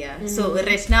this year. So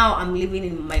right now I'm living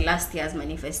in my last year's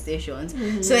manifestations.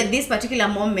 So at this particular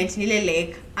moment,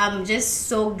 like, I'm just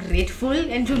so grateful.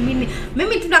 And to me,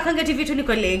 mimi tunakanga TV tu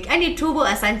niko like, ani tu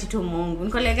asante tu Mungu.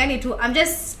 Niko like, ani tu, I'm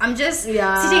just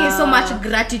sitting in so much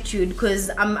gratitude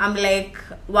because I'm like,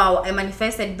 wow, I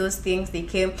manifested those things, they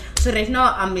came. So right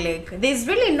now I'm like, there's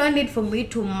really no need for me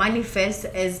to manifest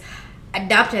as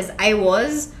adapt as I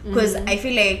was, because I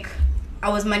feel like I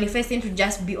was manifesting to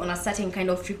just be on a certain kind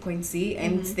of frequency,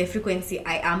 and it's the frequency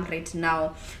I am right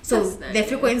now. So the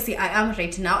frequency I am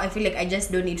right now, I feel like I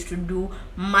just don't need to do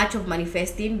much of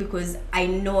manifesting because I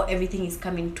know everything is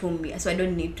coming to me, so I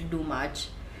don't need to do much.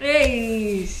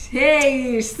 Hey,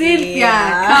 Cynthia,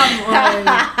 come on.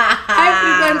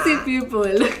 High frequency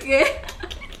people, okay?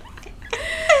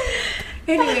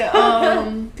 Anyway,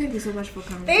 thank you so much for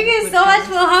coming. Thank you so much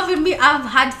for having me. I've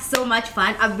had so much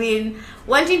fun. I've been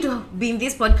wanting to be in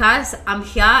this podcast. I'm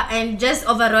here, and just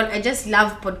overall, I just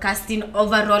love podcasting.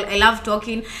 Overall, I love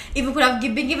talking. If you could have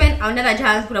been given another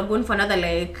chance, could have gone for another,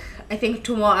 like, I think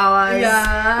 2 more hours.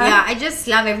 Yeah, I just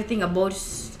love everything about.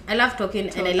 I love talking,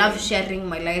 and I love sharing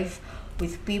my life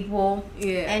with people.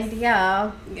 Yeah, and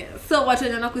yeah. So what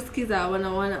when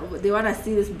they wanna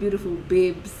see this beautiful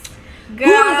babes. Girl.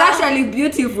 Who is actually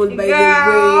beautiful, by the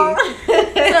way.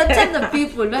 So tell the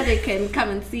people where they can come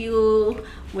and see you,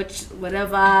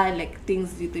 whatever, like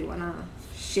things they wanna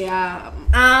share,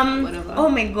 whatever. Oh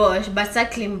my gosh! But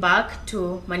circling back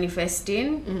to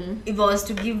manifesting, if I was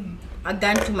to give a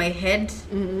gun to my head,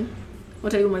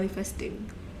 what are you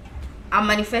manifesting? I'm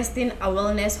manifesting a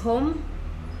wellness home.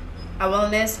 A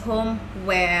wellness home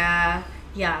a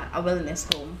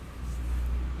wellness home.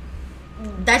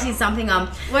 That is something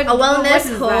a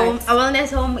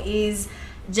wellness home is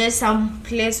just some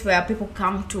place where people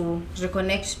come to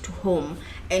reconnect to home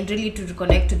and really to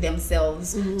reconnect to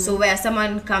themselves. So where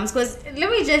someone comes, because let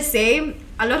me just say,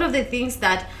 a lot of the things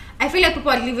that I feel like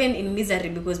people are living in misery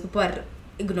because people are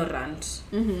ignorant.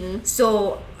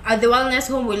 So the wellness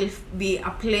home will be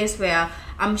a place where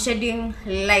I'm shedding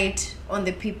light on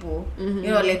the people.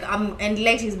 You know, like and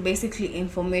light is basically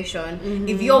information.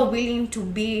 If you're willing to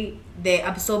be the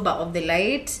absorber of the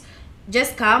light,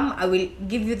 just come. I will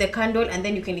give you the candle, and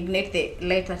then you can ignite the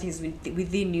light that is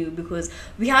within you, because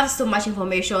we have so much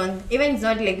information. Even it's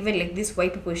not like even like this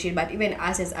white people shit, but even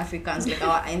us as Africans, like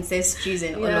our ancestries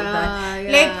and all of that.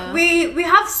 Like we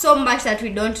have so much that we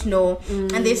don't know,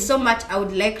 and there's so much I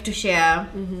would like to share.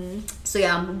 So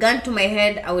gun to my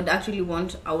head, I would actually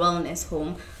want a wellness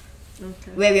home.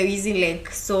 Where we're using like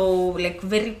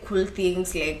very cool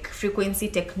things like frequency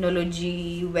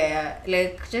technology, where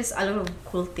like just a lot of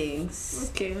cool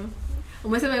things. Okay.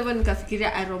 Umesema hivyo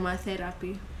nikafikiria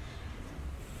aromatherapy.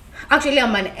 Actually,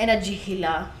 I'm an energy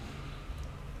healer.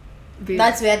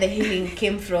 That's where the healing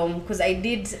came from, because I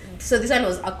did, so this one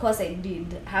was a course I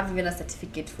did, have even a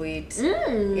certificate for it.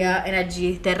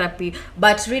 Energy therapy.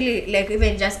 But really, like,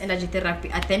 even just energy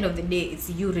therapy, at the end of the day, it's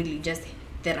you really just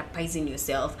therapizing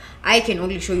yourself. I can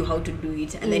only show you how to do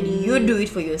it, and then you do it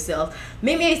for yourself.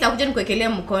 Mimi nitakuja nikuwekelea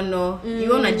mkono,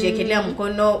 you unajiekelea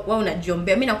mkono, wewe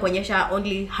unajiombea. Mimi nakuonyesha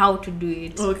only how to do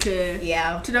it. Okay.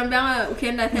 Yeah. Tunaambia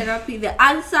ukienda therapy, the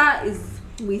answer is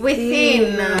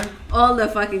within all the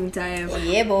fucking time.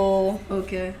 Yeah, bo.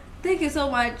 Okay. Thank you so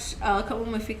much. Kama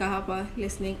umefika hapa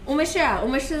listening. Umeshare.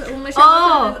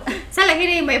 Oh, so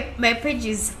like my page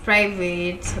is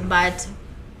private, but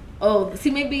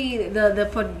see, maybe the other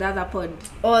pod.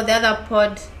 Oh, the other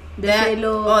pod.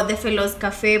 The Fellows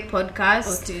Cafe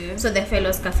podcast. Okay. So the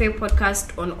Fellows Cafe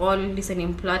podcast on all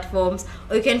listening platforms.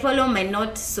 Or you can follow my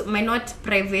not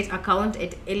private account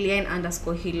at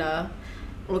alien_healer.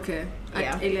 Okay.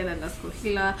 At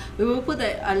alien_healer.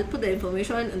 I'll put the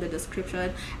information in the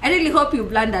description. I really hope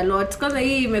you've learned a lot, because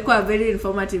hii imekuwa a very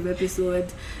informative episode.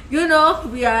 You know,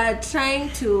 we are trying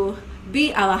to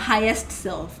be our highest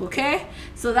self, okay?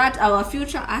 So that our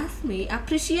future us may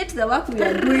appreciate the work we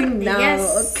are doing now.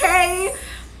 Yes. Okay?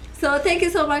 So thank you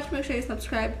so much. Make sure you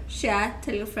subscribe, share,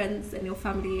 tell your friends and your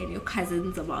family and your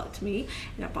cousins about me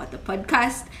and about the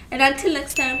podcast. And until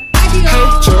next time, adios.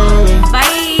 Hey, Charlie.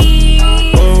 Bye.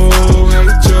 Oh,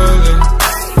 hey, Charlie.